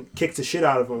steps in, kicks the shit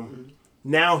out of him.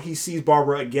 Now he sees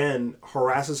Barbara again,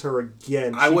 harasses her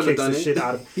again. I wouldn't have done the it. shit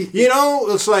out of him. You know,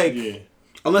 it's like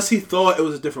Unless he thought it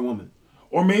was a different woman.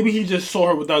 Or maybe he just saw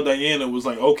her without Diana and was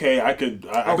like, okay, I could.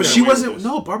 But she wasn't.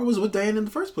 No, Barbara was with Diana in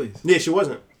the first place. yeah, she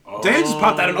wasn't. Diana just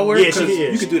popped out of nowhere. Yeah, because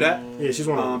you could do that. Yeah, she's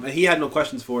one of them. And he had no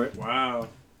questions for it. Wow.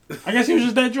 I guess he was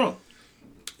just that drunk.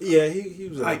 Yeah, he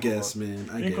was. I guess, man.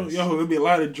 I guess. Yo, there'll be a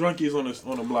lot of drunkies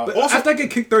on the block. But also, after I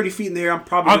get kicked 30 feet in the air, I'm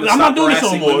probably I'm not doing this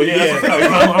no more. women. Yeah,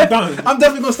 I'm done. I'm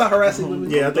definitely gonna start harassing women.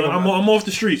 Yeah, I think I'm off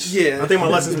the streets. Yeah. I think my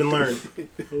lesson's been learned.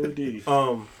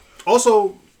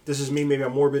 Also, this is me. Maybe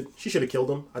I'm morbid. She should have killed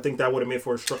him. I think that would have made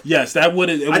for a strong. Yes, that would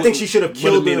have. I think she should have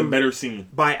killed made him a better scene.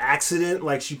 by accident.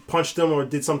 Like she punched him or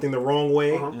did something the wrong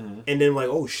way, and then like,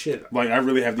 oh shit. Like I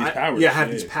really have these powers. Yeah, I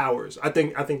have these powers. I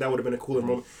think that would have been a cooler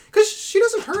moment because she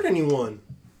doesn't hurt anyone.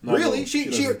 No, really, she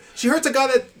hurts a guy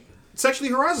that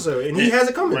sexually harasses her, and he has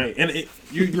it coming. Right, and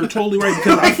you're totally right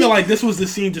because I feel like this was the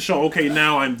scene to show. Okay,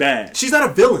 now I'm bad. She's not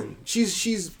a villain.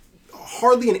 She's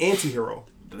hardly an anti-hero.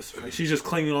 She's just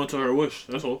clinging on to her wish.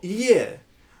 That's all. Yeah.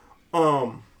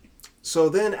 So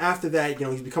then after that,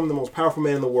 he's become the most powerful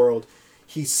man in the world.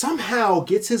 He somehow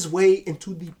gets his way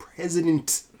into the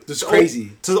president. This is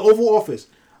crazy. To the Oval Office.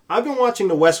 I've been watching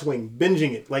The West Wing,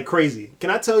 binging it like crazy. Can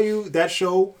I tell you that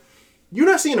show? You're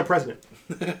not seeing a president,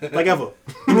 like ever.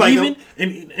 Like,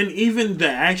 even the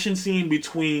action scene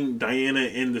between Diana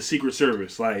and the Secret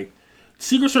Service, like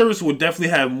Secret Service would definitely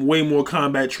have way more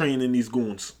combat training than these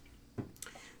goons.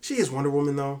 She is Wonder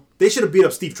Woman though. They should have beat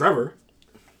up Steve Trevor.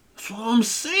 That's what I'm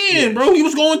saying, bro. He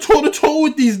was going toe to toe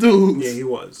with these dudes. Yeah, he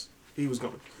was. He was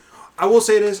going. I will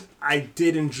say this: I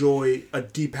did enjoy a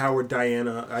depowered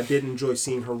Diana. I did enjoy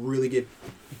seeing her really get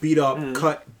beat up,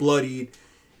 cut, bloodied,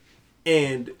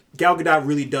 and Gal Gadot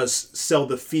really does sell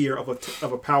the fear of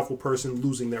a powerful person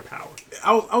losing their power.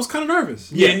 I was kind of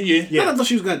nervous. Yeah. Not until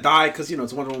she was gonna die because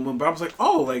it's Wonder Woman, but I was like,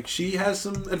 oh, like she has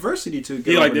some adversity to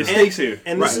get. Yeah, like the stakes here.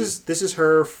 And this is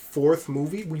her fourth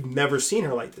movie. We've never seen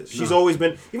her like this. She's always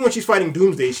been, even when she's fighting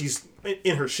Doomsday, she's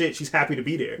in her shit. She's happy to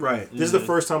be there. Right. This is the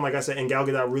first time, like I said, and Gal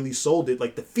Gadot really sold it,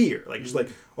 like the fear, like she's like,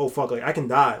 oh fuck, like I can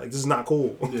die, like this is not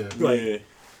cool. Yeah. Like,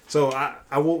 so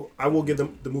I will give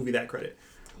the movie that credit.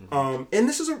 And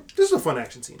this is a fun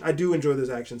action scene. I do enjoy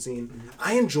this action scene.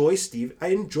 I enjoy Steve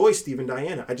and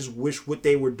Diana. I just wish what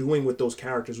they were doing with those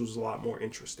characters was a lot more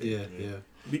interesting. Yeah.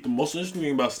 The most interesting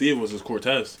thing about Steve was his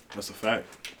Cortez. That's a fact.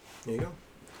 There you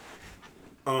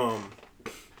go.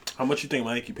 How much you think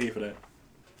Mikey paid for that?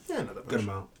 Yeah, not that Good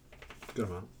much.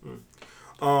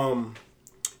 amount.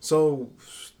 So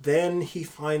then he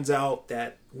finds out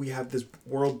that we have this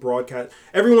world broadcast.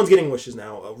 Everyone's getting wishes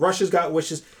now. Russia's got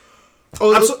wishes.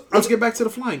 Oh, let's get back to the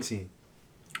flying scene.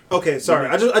 Okay, sorry.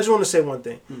 I just want to say one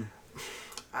thing.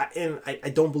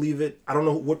 I don't believe it. I don't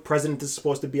know what president this is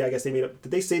supposed to be. I guess they made up.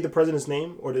 Did they say the president's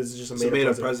name, or is it just a made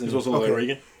up president? He's also like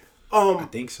Reagan. I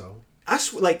think so.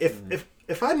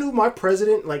 If I knew my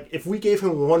president, like if we gave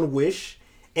him one wish,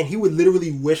 and he would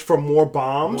literally wish for more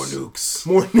bombs,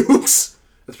 more nukes.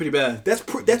 That's pretty bad. That's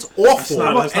awful.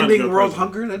 How about ending world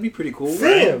hunger? That'd be pretty cool.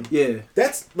 Damn. Right? Yeah.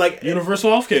 That's like Universal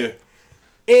healthcare.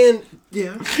 And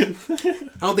yeah, I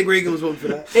don't think Reagan was voting for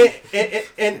that.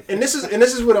 And this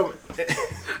is what I'm.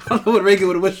 I don't know what Reagan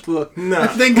would have wished for.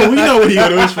 Nah, we know what he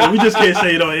would have wished for. We just can't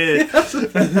say it on air.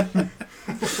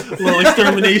 Little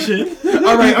extermination.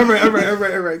 All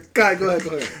right. God, go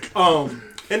ahead.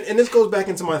 And this goes back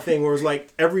into my thing where it's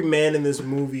like every man in this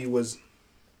movie was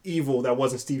evil that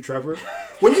wasn't Steve Trevor.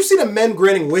 When you see the men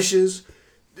granting wishes,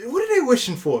 what are they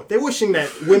wishing for? They're wishing that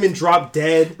women drop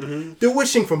dead. Mm-hmm. They're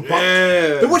wishing for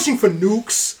They're wishing for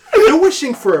nukes. They're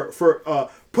wishing for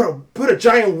put a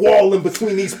giant wall in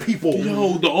between these people.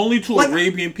 Yo, the only two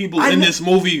Arabian people in this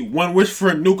movie, one wish for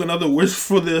a nuke, another wish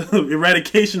for the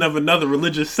eradication of another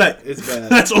religious sect. It's bad.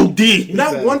 That's OD.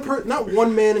 Not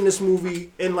one man in this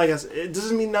movie, and like I said, it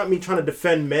doesn't mean not me trying to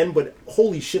defend men, but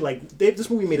holy shit, like this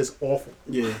movie made us awful.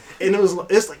 Yeah, and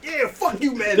it's like yeah, fuck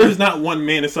you, man. There's not one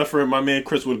man except for my man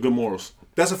Chris with good morals.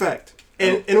 That's a fact,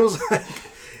 and it was like,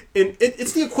 and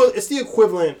it's the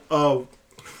equivalent of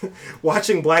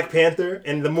watching Black Panther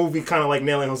and the movie kind of like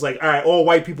nailing. I was like, all right, all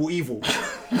white people evil.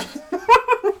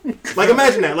 Like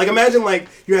imagine that. Like imagine like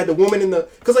you had the woman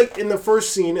because like in the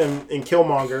first scene in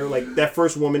Killmonger, like that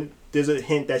first woman, there's a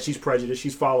hint that she's prejudiced.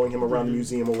 She's following him around the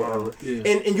museum or whatever,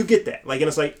 and you get that. Like and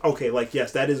it's like okay, like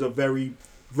yes, that is a very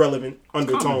relevant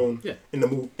undertone in the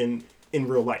movie in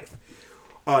real life.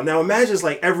 Now imagine it's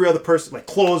like every other person, like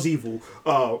Claw's evil,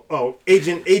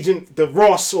 Agent the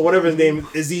Ross or whatever his name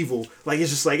is evil. Like it's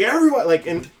just like everyone, like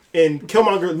and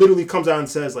Killmonger literally comes out and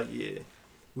says like, yeah,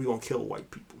 we gonna kill white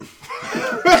people.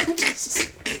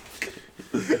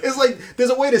 It's like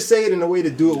there's a way to say it and a way to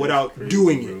do it without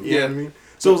doing it. You know what I mean?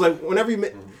 So it's like whenever you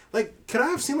like, could I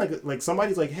have seen like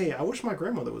somebody's like, hey, I wish my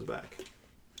grandmother was back.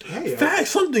 Hey, fact,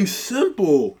 something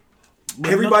simple.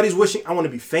 Everybody's wishing, I want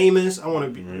to be famous, I want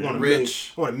to be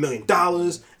rich, I want $1 million,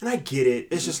 and I get it.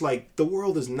 It's just like, the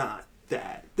world is not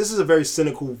that. This is a very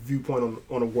cynical viewpoint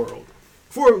on a world.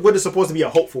 For what is supposed to be a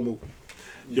hopeful movie.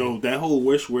 Yo, that whole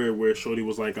wish where Shorty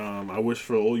was like, I wish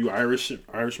for all you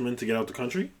Irishmen to get out the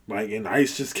country. Like, and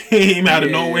ICE just came out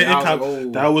of nowhere.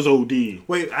 That was OD.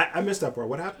 Wait, I missed that part.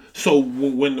 What happened? So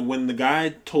when the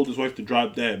guy told his wife to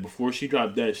drop dead, before she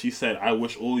dropped dead, she said, I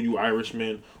wish all you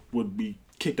Irishmen would be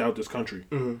kicked out this country.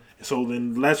 Mm-hmm. So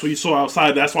then that's what you saw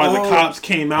outside. That's why the cops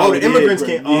came out. Oh, the immigrants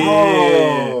came.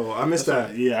 Oh, I missed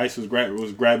that. Yeah, ICE was grabbing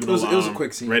it was a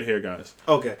quick scene. Red hair guys.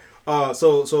 Okay.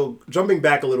 So jumping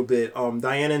back a little bit,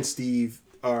 Diana and Steve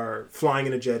are flying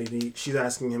in a jet, and she's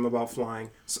asking him about flying.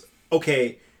 So,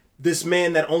 okay, this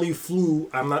man that only flew.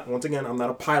 I'm not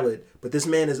a pilot, but this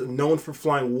man is known for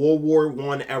flying World War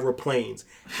I era planes.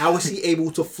 How is he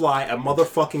able to fly a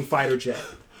motherfucking fighter jet?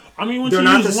 I mean, when you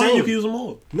use one, you can use them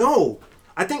all. No,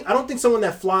 I don't think someone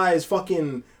that flies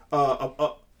fucking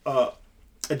a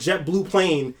JetBlue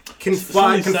plane can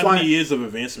fly. 70 years of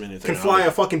advancement. Can fly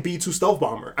a fucking B-2 stealth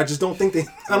bomber. I just don't think they.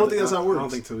 I don't think that's how it works. I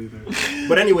don't think so either.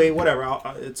 But anyway, whatever.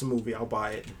 It's a movie. I'll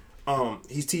buy it.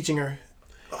 He's teaching her.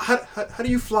 How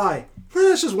do you fly?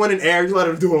 It's just one in air. You let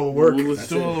her do all the work. Let's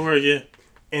do all the work, yeah.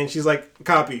 And she's like,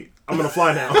 "Copy. I'm gonna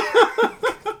fly now."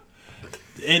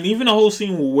 And even the whole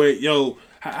scene where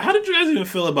how did you guys even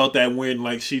feel about that when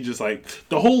like she just like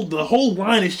the whole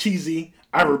line is cheesy.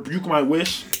 I rebuke my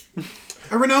wish.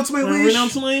 I renounce my wish.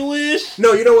 Renounce my wish.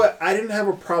 No, you know what? I didn't have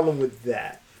a problem with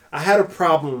that. I had a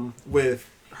problem with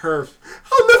her.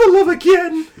 I'll never love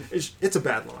again. It's a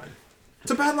bad line. It's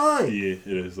a bad line. Yeah, it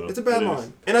is. Though. It's a bad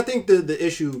line. And I think the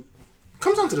issue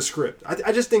comes down to the script.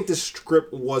 I just think the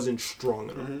script wasn't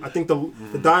strong enough. Mm-hmm. I think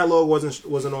the dialogue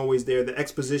wasn't always there. The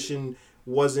exposition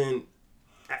wasn't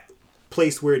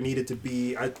placed where it needed to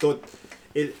be. I thought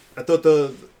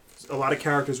a lot of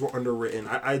characters were underwritten.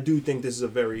 I do think this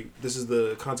is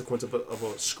the consequence of a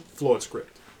flawed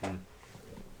script.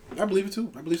 I believe it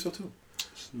too. I believe so too.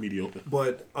 It's mediocre.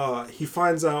 But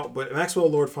Maxwell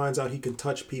Lord finds out he can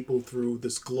touch people through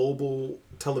this global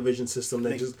television system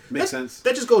that makes sense.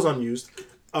 That just goes unused.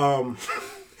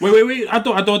 Wait! I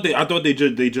thought they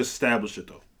just established it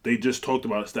though. They just talked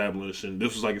about establishing.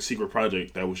 This was like a secret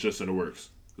project that was just in the works.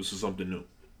 This is something new.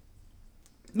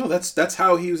 No, that's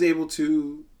how he was able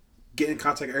to get in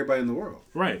contact with everybody in the world.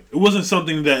 Right. It wasn't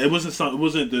something that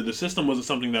the system wasn't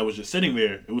something that was just sitting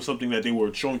there. It was something that they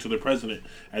were showing to the president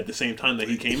at the same time that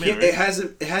he came in. Right? It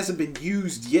hasn't been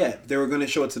used yet. They were going to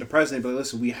show it to the president, but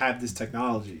listen, we have this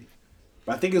technology.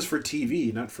 But I think it was for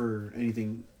TV, not for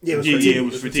anything. Yeah, it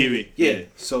was for TV. Yeah.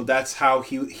 So that's how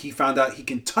he found out he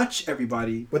can touch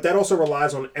everybody. But that also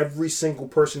relies on every single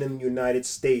person in the United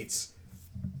States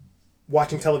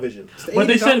watching television. But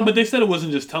they said it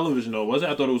wasn't just television though, was it?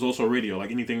 I thought it was also radio, like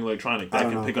anything electronic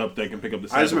that can pick up the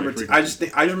satellite. I just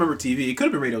remember TV. It could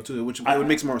have been radio too, which would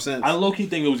make more sense. I low key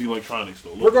think it was electronics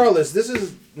though. Regardless, this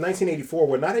is 1984,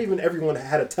 where not even everyone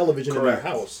had a television in their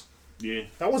house. Yeah,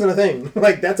 that wasn't a thing.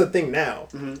 Like that's a thing now.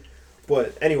 Mm-hmm.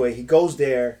 But anyway, he goes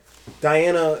there.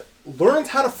 Diana learns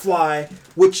how to fly,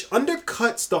 which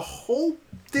undercuts the whole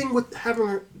thing with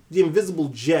having the invisible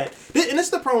jet. And this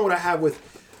is the problem that I have with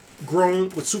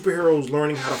superheroes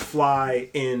learning how to fly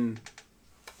in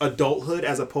adulthood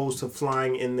as opposed to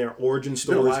flying in their origin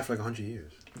stories. Been alive for like 100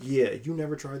 years. Yeah, you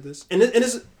never tried this, and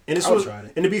this was, tried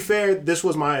it. and to be fair, this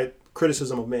was my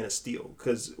criticism of Man of Steel,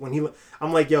 because when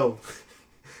I'm like, yo,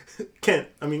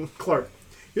 Clark,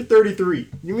 you're 33.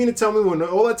 You mean to tell me when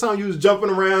all that time you was jumping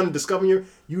around and discovering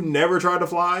you never tried to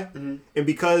fly, and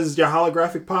because your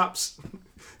holographic pops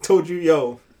told you,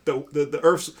 yo, the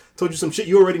Earth told you some shit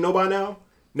you already know by now.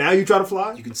 Now you try to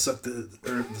fly? You can suck the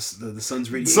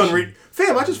sun's radiation.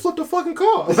 Fam, I just flipped a fucking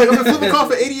car. Like, I've been flipping a car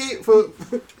for 88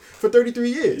 for 33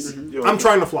 years. Yo, I'm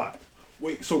trying to fly.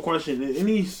 Wait, so question: in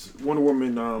any Wonder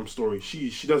Woman story,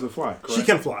 she doesn't fly, correct? She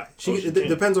can fly. It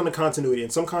Depends on the continuity. In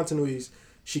some continuities,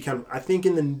 she can. I think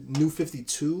in the New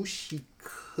 52, she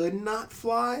could not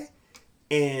fly,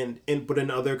 but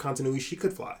in other continuities, she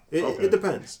could fly. It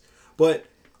depends, but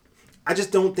I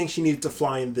just don't think she needed to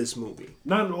fly in this movie.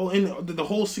 Not at all. And the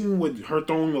whole scene with her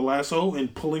throwing the lasso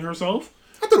and pulling herself.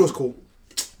 I thought it was cool.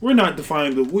 We're not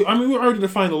defining we already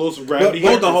defined the laws of gravity.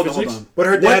 Hold on. But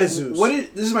her dad is Zeus.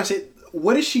 This is my shit.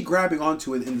 What is she grabbing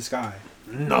onto in the sky?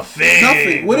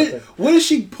 Nothing. What is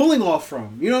she pulling off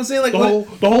from? You know what I'm saying? Like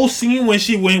the whole scene when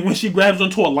she grabs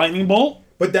onto a lightning bolt.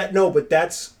 But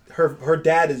that's her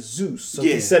dad is Zeus, so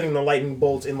he's setting the lightning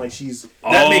bolts in like she's.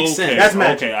 That makes sense. That's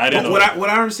magic. Okay, I didn't know. What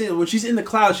I understand, when she's in the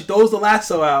clouds, she throws the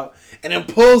lasso out and then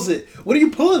pulls it. What are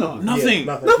you pulling on? Nothing.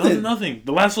 Yeah, Nothing.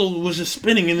 The lasso was just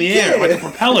spinning in the air like a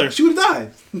propeller. She would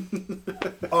have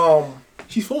died.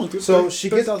 She's falling through. So she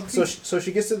gets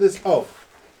to this. Oh,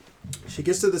 she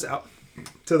gets to this out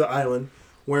to the island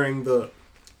wearing the.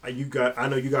 I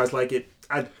know you guys like it.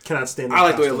 I cannot stand. I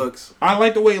like the way it looks. I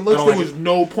like the way it looks. There was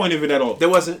no point of it at all. There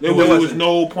wasn't. There was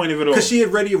no point of it at all. Because she had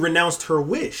already renounced her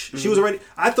wish. Mm-hmm. She was already.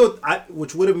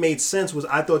 Which would have made sense was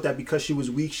I thought that because she was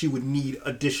weak, she would need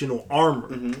additional armor.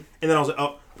 Mm-hmm. And then I was like,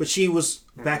 oh, but she was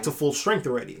back to full strength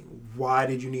already. Why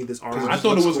did you need this armor? I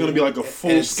thought it was going to be like a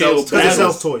full scale battle. Because it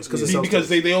sells toys. Because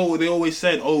they always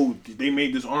said, oh, they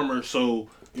made this armor so.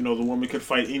 The woman could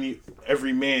fight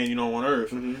every man, on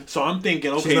Earth. Mm-hmm. So I'm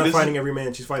thinking, okay, she's not fighting every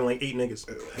man. She's fighting like 8 niggas.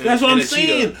 That's what I'm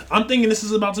saying. I'm thinking this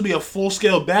is about to be a full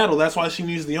scale battle. That's why she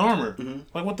needs the armor. Mm-hmm.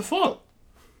 Like, what the fuck?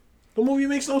 The movie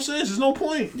makes no sense. There's no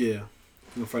point. Yeah, you're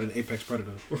gonna fight an apex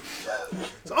predator.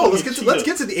 let's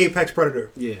get to the apex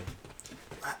predator. Yeah.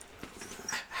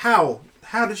 How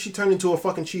did she turn into a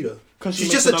fucking cheetah? Because she's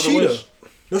just a cheetah. Wish.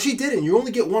 No, she didn't. You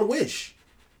only get one wish.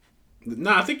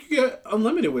 Nah, I think you get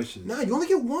unlimited wishes. Nah, you only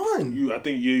get one. I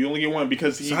think you only get one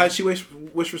because So how did she wish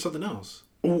for something else?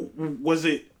 Was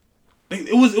it?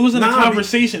 It was in a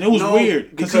conversation. It was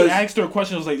weird because he asked her a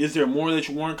question. It was like, "Is there more that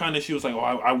you want?" Kind of. She was like, "Oh,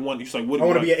 I want." He's like, "What? I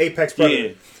want to be an apex predator."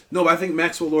 Yeah. No, but I think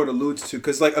Maxwell Lord alludes to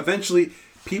because like eventually.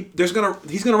 He's gonna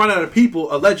run out of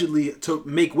people allegedly to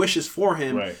make wishes for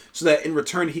him, right. So that in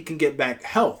return he can get back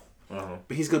health. Uh-huh.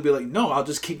 But he's gonna be like, no, I'll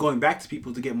just keep going back to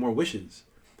people to get more wishes.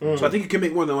 So I think you can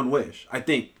make more than one wish. I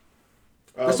think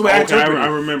that's the way I interpret it. I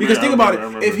remember. Because think about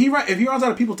it: if he runs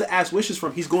out of people to ask wishes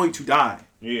from, he's going to die.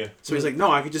 Yeah. So he's like,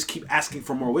 no, I could just keep asking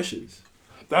for more wishes.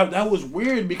 That was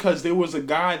weird because there was a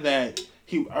guy that.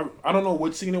 I don't know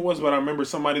what scene it was, but I remember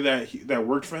somebody that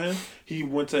worked for him. He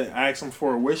went to ask him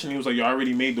for a wish, and he was like, "You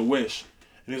already made the wish,"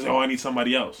 and he was like, "Oh, I need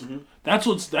somebody else." Mm-hmm.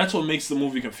 That's what makes the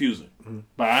movie confusing. Mm-hmm.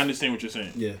 But I understand what you're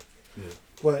saying. Yeah.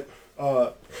 But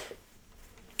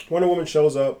Wonder Woman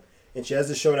shows up, and she has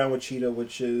the showdown with Cheetah,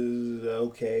 which is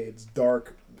okay. It's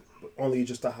dark, only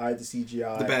just to hide the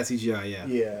CGI. The bad CGI, yeah.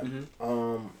 Yeah.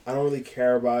 Mm-hmm. I don't really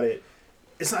care about it.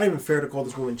 It's not even fair to call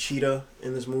this woman Cheetah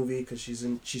in this movie because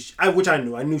which I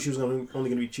knew. I knew she was only going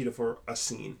to be Cheetah for a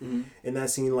scene, and that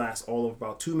scene lasts all of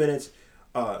about 2 minutes.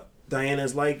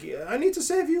 Diana's like, "I need to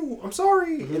save you. I'm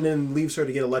sorry," and then leaves her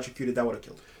to get electrocuted. That would have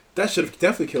killed her. That should have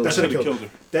definitely killed her. That should have killed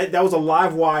her. That was a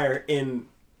live wire in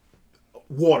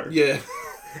water. Yeah,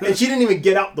 and she didn't even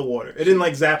get out the water. It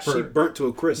didn't zap her. She burnt to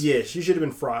a crisp. Yeah, she should have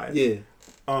been fried. Yeah.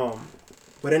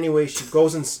 But anyway, she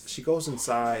goes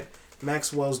inside.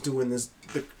 Maxwell's doing this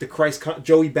the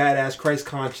Joey badass Christ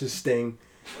conscious thing,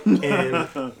 and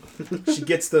she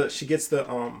gets the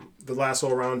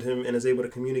lasso around him and is able to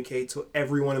communicate to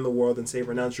everyone in the world and say,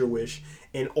 "Renounce your wish,"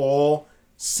 and all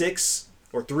 6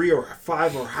 or 3 or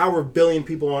 5 or however billion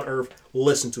people on Earth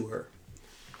listen to her.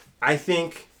 I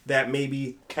think that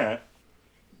maybe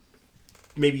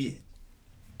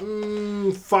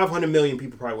 500 million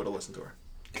people probably would have listened to her.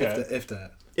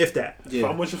 If that. Yeah. If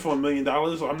I'm wishing for $1 million,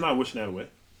 I'm not wishing that away.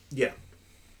 Yeah.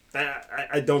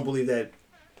 I don't believe that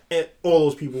all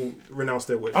those people renounced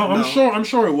their wish. I'm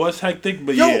sure it was hectic,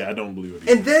 but I don't believe it.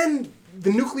 And then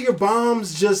the nuclear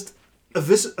bombs just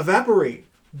evaporate.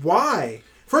 Why?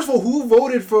 First of all, who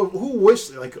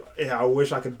wished, I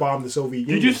wish I could bomb the Soviet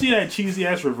Union. Did you see that cheesy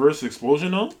ass reverse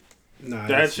explosion though? Nah,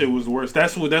 That shit was worse.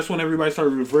 That's when everybody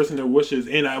started reversing their wishes,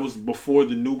 and that was before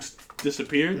the nukes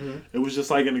disappeared. Mm-hmm. It was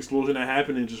just like an explosion that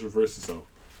happened and just reversed itself.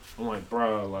 I'm like,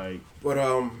 bro, like.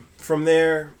 But from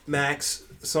there, Max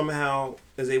somehow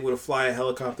is able to fly a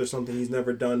helicopter, something he's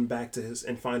never done, back to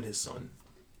and find his son.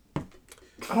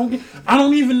 I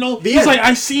don't even know. He's like,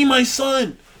 I see my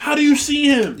son. How do you see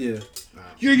him? Yeah.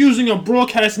 You're using a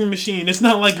broadcasting machine. It's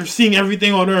not like you're seeing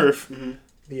everything on Earth. Mm-hmm.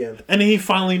 The end. And then he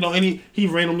finally he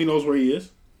randomly knows where he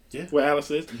is. Yeah. Where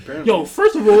Alice is. Apparently. Yo,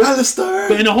 first of all, Alistair.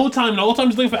 But in the whole time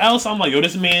he's looking for Alice, I'm like, yo,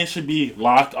 this man should be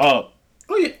locked up.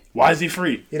 Oh yeah. Why is he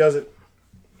free? He doesn't.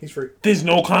 He's free. There's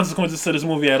no consequences to this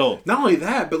movie at all. Not only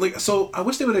that, but like, so I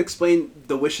wish they would explain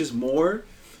the wishes more.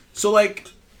 So like,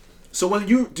 so when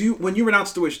you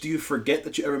renounce the wish, do you forget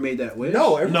that you ever made that wish?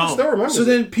 No, everyone still remembers.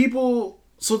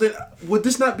 So then would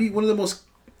this not be one of the most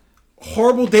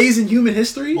horrible days in human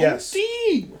history? Yes.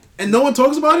 And no one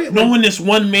talks about it? Knowing this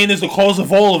one man is the cause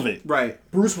of all of it. Right.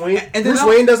 Bruce Wayne. And Bruce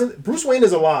Wayne doesn't. Bruce Wayne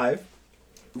is alive.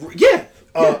 Yeah.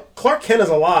 Clark Kent is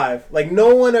alive. Like,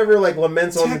 no one ever like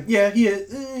laments on. Yeah.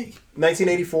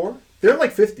 1984. They're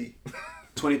like 50.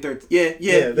 2013. Yeah.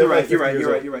 You're right.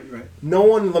 You're right. No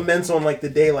one laments on like the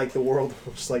day like the world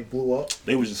just like blew up.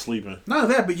 They was just sleeping. None of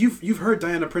that, but you've heard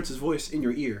Diana Prince's voice in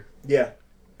your ear. Yeah.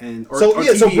 And so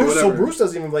TV, Bruce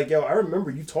doesn't even like, yo, I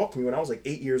remember you talked to me when I was like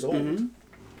 8 years old. Mm-hmm.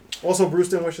 Also, Bruce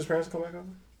didn't wish his parents to come back over.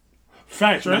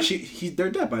 Facts, right? No,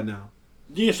 they're dead by now.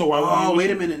 Yeah, so why? Oh,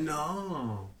 wait a minute,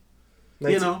 no.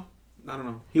 19... You know, I don't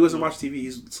know. He wasn't watching TV.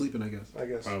 He's sleeping, I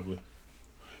guess. Probably.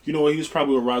 You know what? He was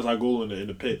probably with Ra's al Ghul in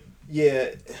the pit. Yeah.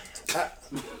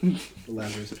 The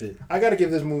Lazarus Pit. I'm gonna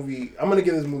give this movie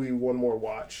one more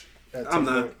watch. I'm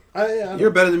not. I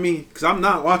You're better than me because I'm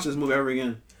not watching this movie ever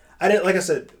again. I didn't, like I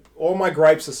said, all my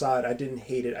gripes aside, I didn't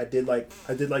hate it. I did like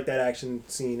that action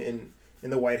scene in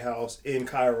the White House in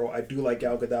Cairo. I do like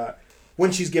Gal Gadot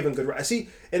when she's given good. I see,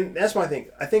 and that's my thing.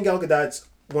 I think Gal Gadot's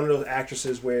one of those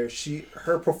actresses where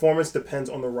her performance depends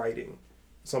on the writing.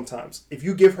 Sometimes, if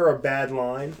you give her a bad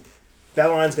line, that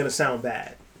line's gonna sound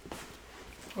bad.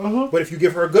 But if you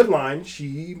give her a good line,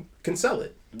 she can sell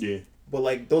it. Yeah. But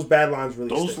like those bad lines really.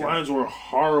 Those lines were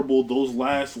horrible. Those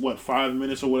last 5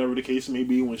 minutes or whatever the case may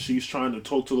be when she's trying to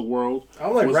talk to the world. I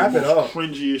was like, wrap it up.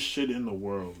 Cringiest shit in the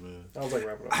world, man. I was like,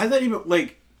 wrap it up. How that even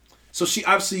like? So she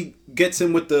obviously gets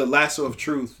him with the lasso of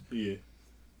truth. Yeah.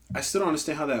 I still don't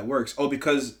understand how that works. Oh,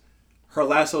 because her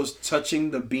lasso's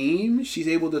touching the beam. She's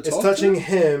able to talk. It's touching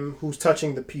him, who's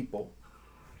touching the people.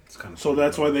 It's kind of so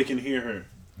that's why they can hear her.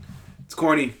 It's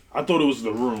corny. I thought it was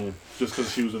the room. Just because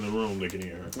she was in the room, they can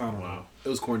hear her. Oh, wow. It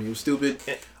was corny. It was stupid.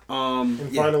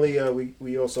 And finally,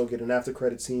 we also get an after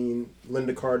credit scene.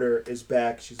 Linda Carter is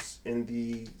back. She's in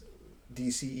the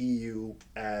DCEU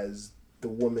as the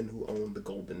woman who owned the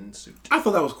golden suit. I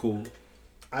thought that was cool.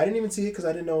 I didn't even see it because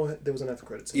I didn't know there was an after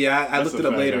credit scene. Yeah, I looked it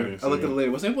up later.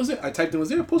 Was it? I typed in, was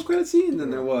there a post credit scene? And then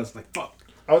there was. Like, fuck.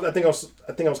 I think I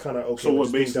was kind of okay. So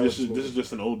what? Basically, this is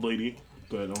just an old lady.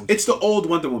 It's the old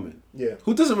Wonder Woman. Yeah.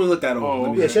 Who doesn't really look that old?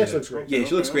 Oh, yeah, she actually looks great. Yeah,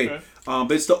 she looks great. Okay.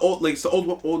 But it's the old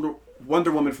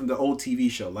Wonder Woman from the old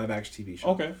TV show, live action TV show.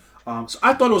 Okay. So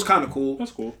I thought it was kind of cool.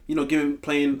 That's cool. You know,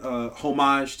 playing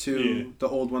homage to the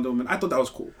old Wonder Woman. I thought that was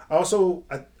cool. Also,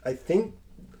 I think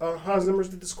Hans Zimmer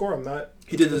did the score. I'm not.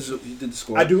 He did the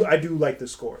score. I do like the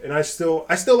score, and I still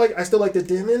like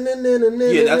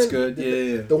the. Yeah, that's good.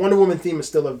 Yeah. The Wonder Woman theme is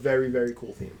still a very, very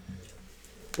cool theme.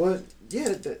 But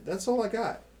yeah, that's all I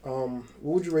got. What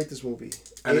would you rate this movie?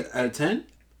 Out of 10?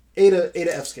 A to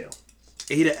F scale.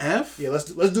 A to F? Yeah, let's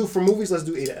do for movies. Let's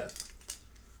do A to F.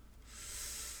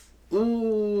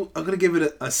 Ooh, I'm gonna give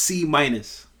it a C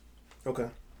minus. Okay.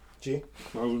 G.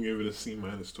 I was gonna give it a C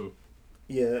minus too.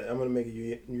 Yeah, I'm gonna make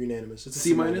it unanimous. It's a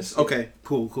C minus. Okay,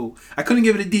 cool. I couldn't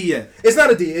give it a D yet. It's not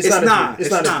a D. It's not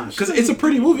because it's a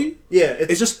pretty movie. Yeah,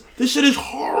 it's just this shit is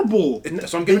horrible.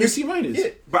 So I'm giving it a C minus.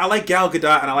 Yeah. But I like Gal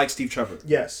Gadot and I like Steve Trevor.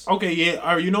 Yes. Okay. Yeah.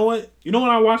 All right. You know what?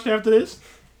 I watched after this?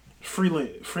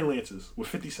 Freelancers with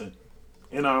 50 Cent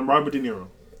and Robert De Niro.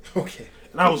 Okay.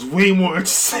 And I was way more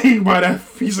entertained by that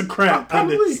piece of crap than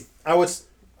this. I was,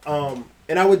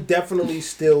 and I would definitely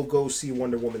still go see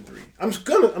Wonder Woman 3. I'm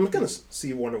gonna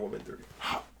see Wonder Woman 3.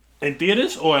 In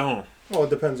theaters or at home? Oh, it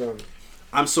depends on.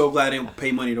 I'm so glad I didn't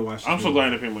pay money to watch this I'm so glad I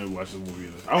didn't pay money to watch this movie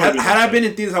either. Had I been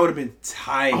in theaters, I would have been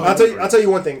tired. I'll tell you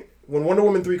one thing. When Wonder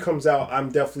Woman 3 comes out, I'm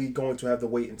definitely going to have the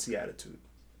wait and see attitude.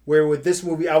 Where with this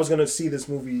movie, I was gonna see this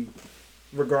movie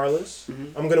regardless.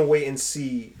 Mm-hmm. I'm gonna wait and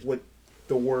see what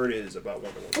the word is about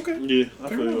Wonder Woman. Okay. Yeah, I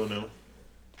feel you now.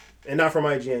 And not from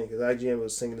IGN, because IGN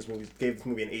was singing this movie, gave this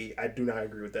movie an 8. I do not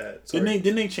agree with that. Sorry.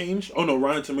 Didn't they change? Oh no,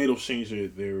 Rotten Tomatoes changed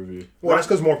their review. Well, that's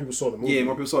because more people saw the movie. Yeah,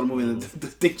 more people saw the movie, and the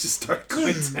thing just started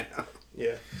going down.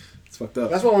 Yeah. It's fucked up.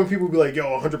 That's why when people be like, yo,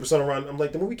 100% run, I'm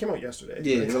like, the movie came out yesterday.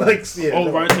 Yeah.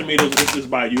 Rotten Tomatoes, this is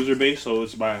by user base, so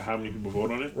it's by how many people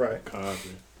vote on it? Right. Copy.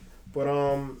 But,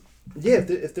 yeah,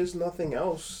 if there's nothing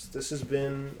else, this has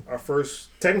been our first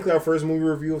movie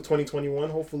review of 2021.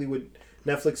 Hopefully with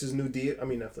Netflix's new deal,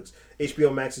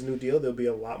 HBO Max's new deal, there'll be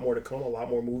a lot more to come, a lot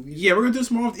more movies. Yeah, we're gonna do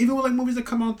this more, even with like movies that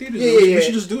come out in theaters. Yeah, we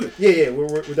should just do it. Yeah, we're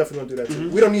definitely gonna do that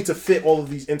too. We don't need to fit all of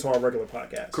these into our regular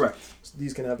podcast. Correct.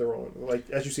 These can have their own. Like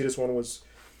as you see, this one was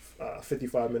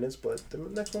 55 minutes, but the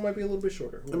next one might be a little bit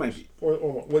shorter. It might be. Or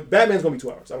more. Batman's gonna be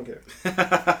 2 hours. I don't care.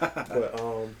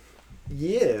 But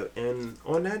yeah. And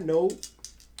on that note,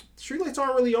 streetlights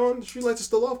aren't really on. The streetlights are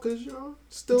still off because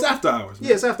still It's after hours. Man.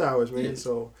 Yeah, it's after hours, man. Yeah.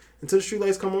 So until the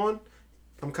streetlights come on,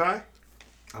 I'm Kai.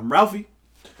 I'm Ralfy.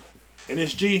 And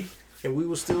it's G. And we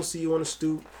will still see you on the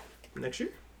stoop next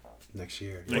year. Next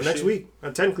year. Next week.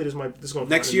 Technically, this is going to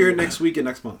next year, next week, and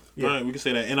next month. Yeah. All right, we can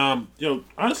say that. And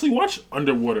honestly, watch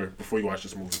Underwater before you watch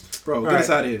this movie. Bro, get us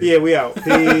out of here. Yeah, we out.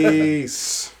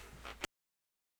 Peace.